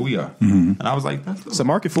version of what we are. And I was like, that's It's a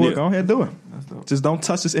market for it. Yeah. Go ahead, do it. dope. Just don't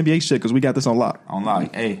touch this NBA shit because we got this on lock. I'm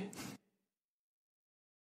like, hey,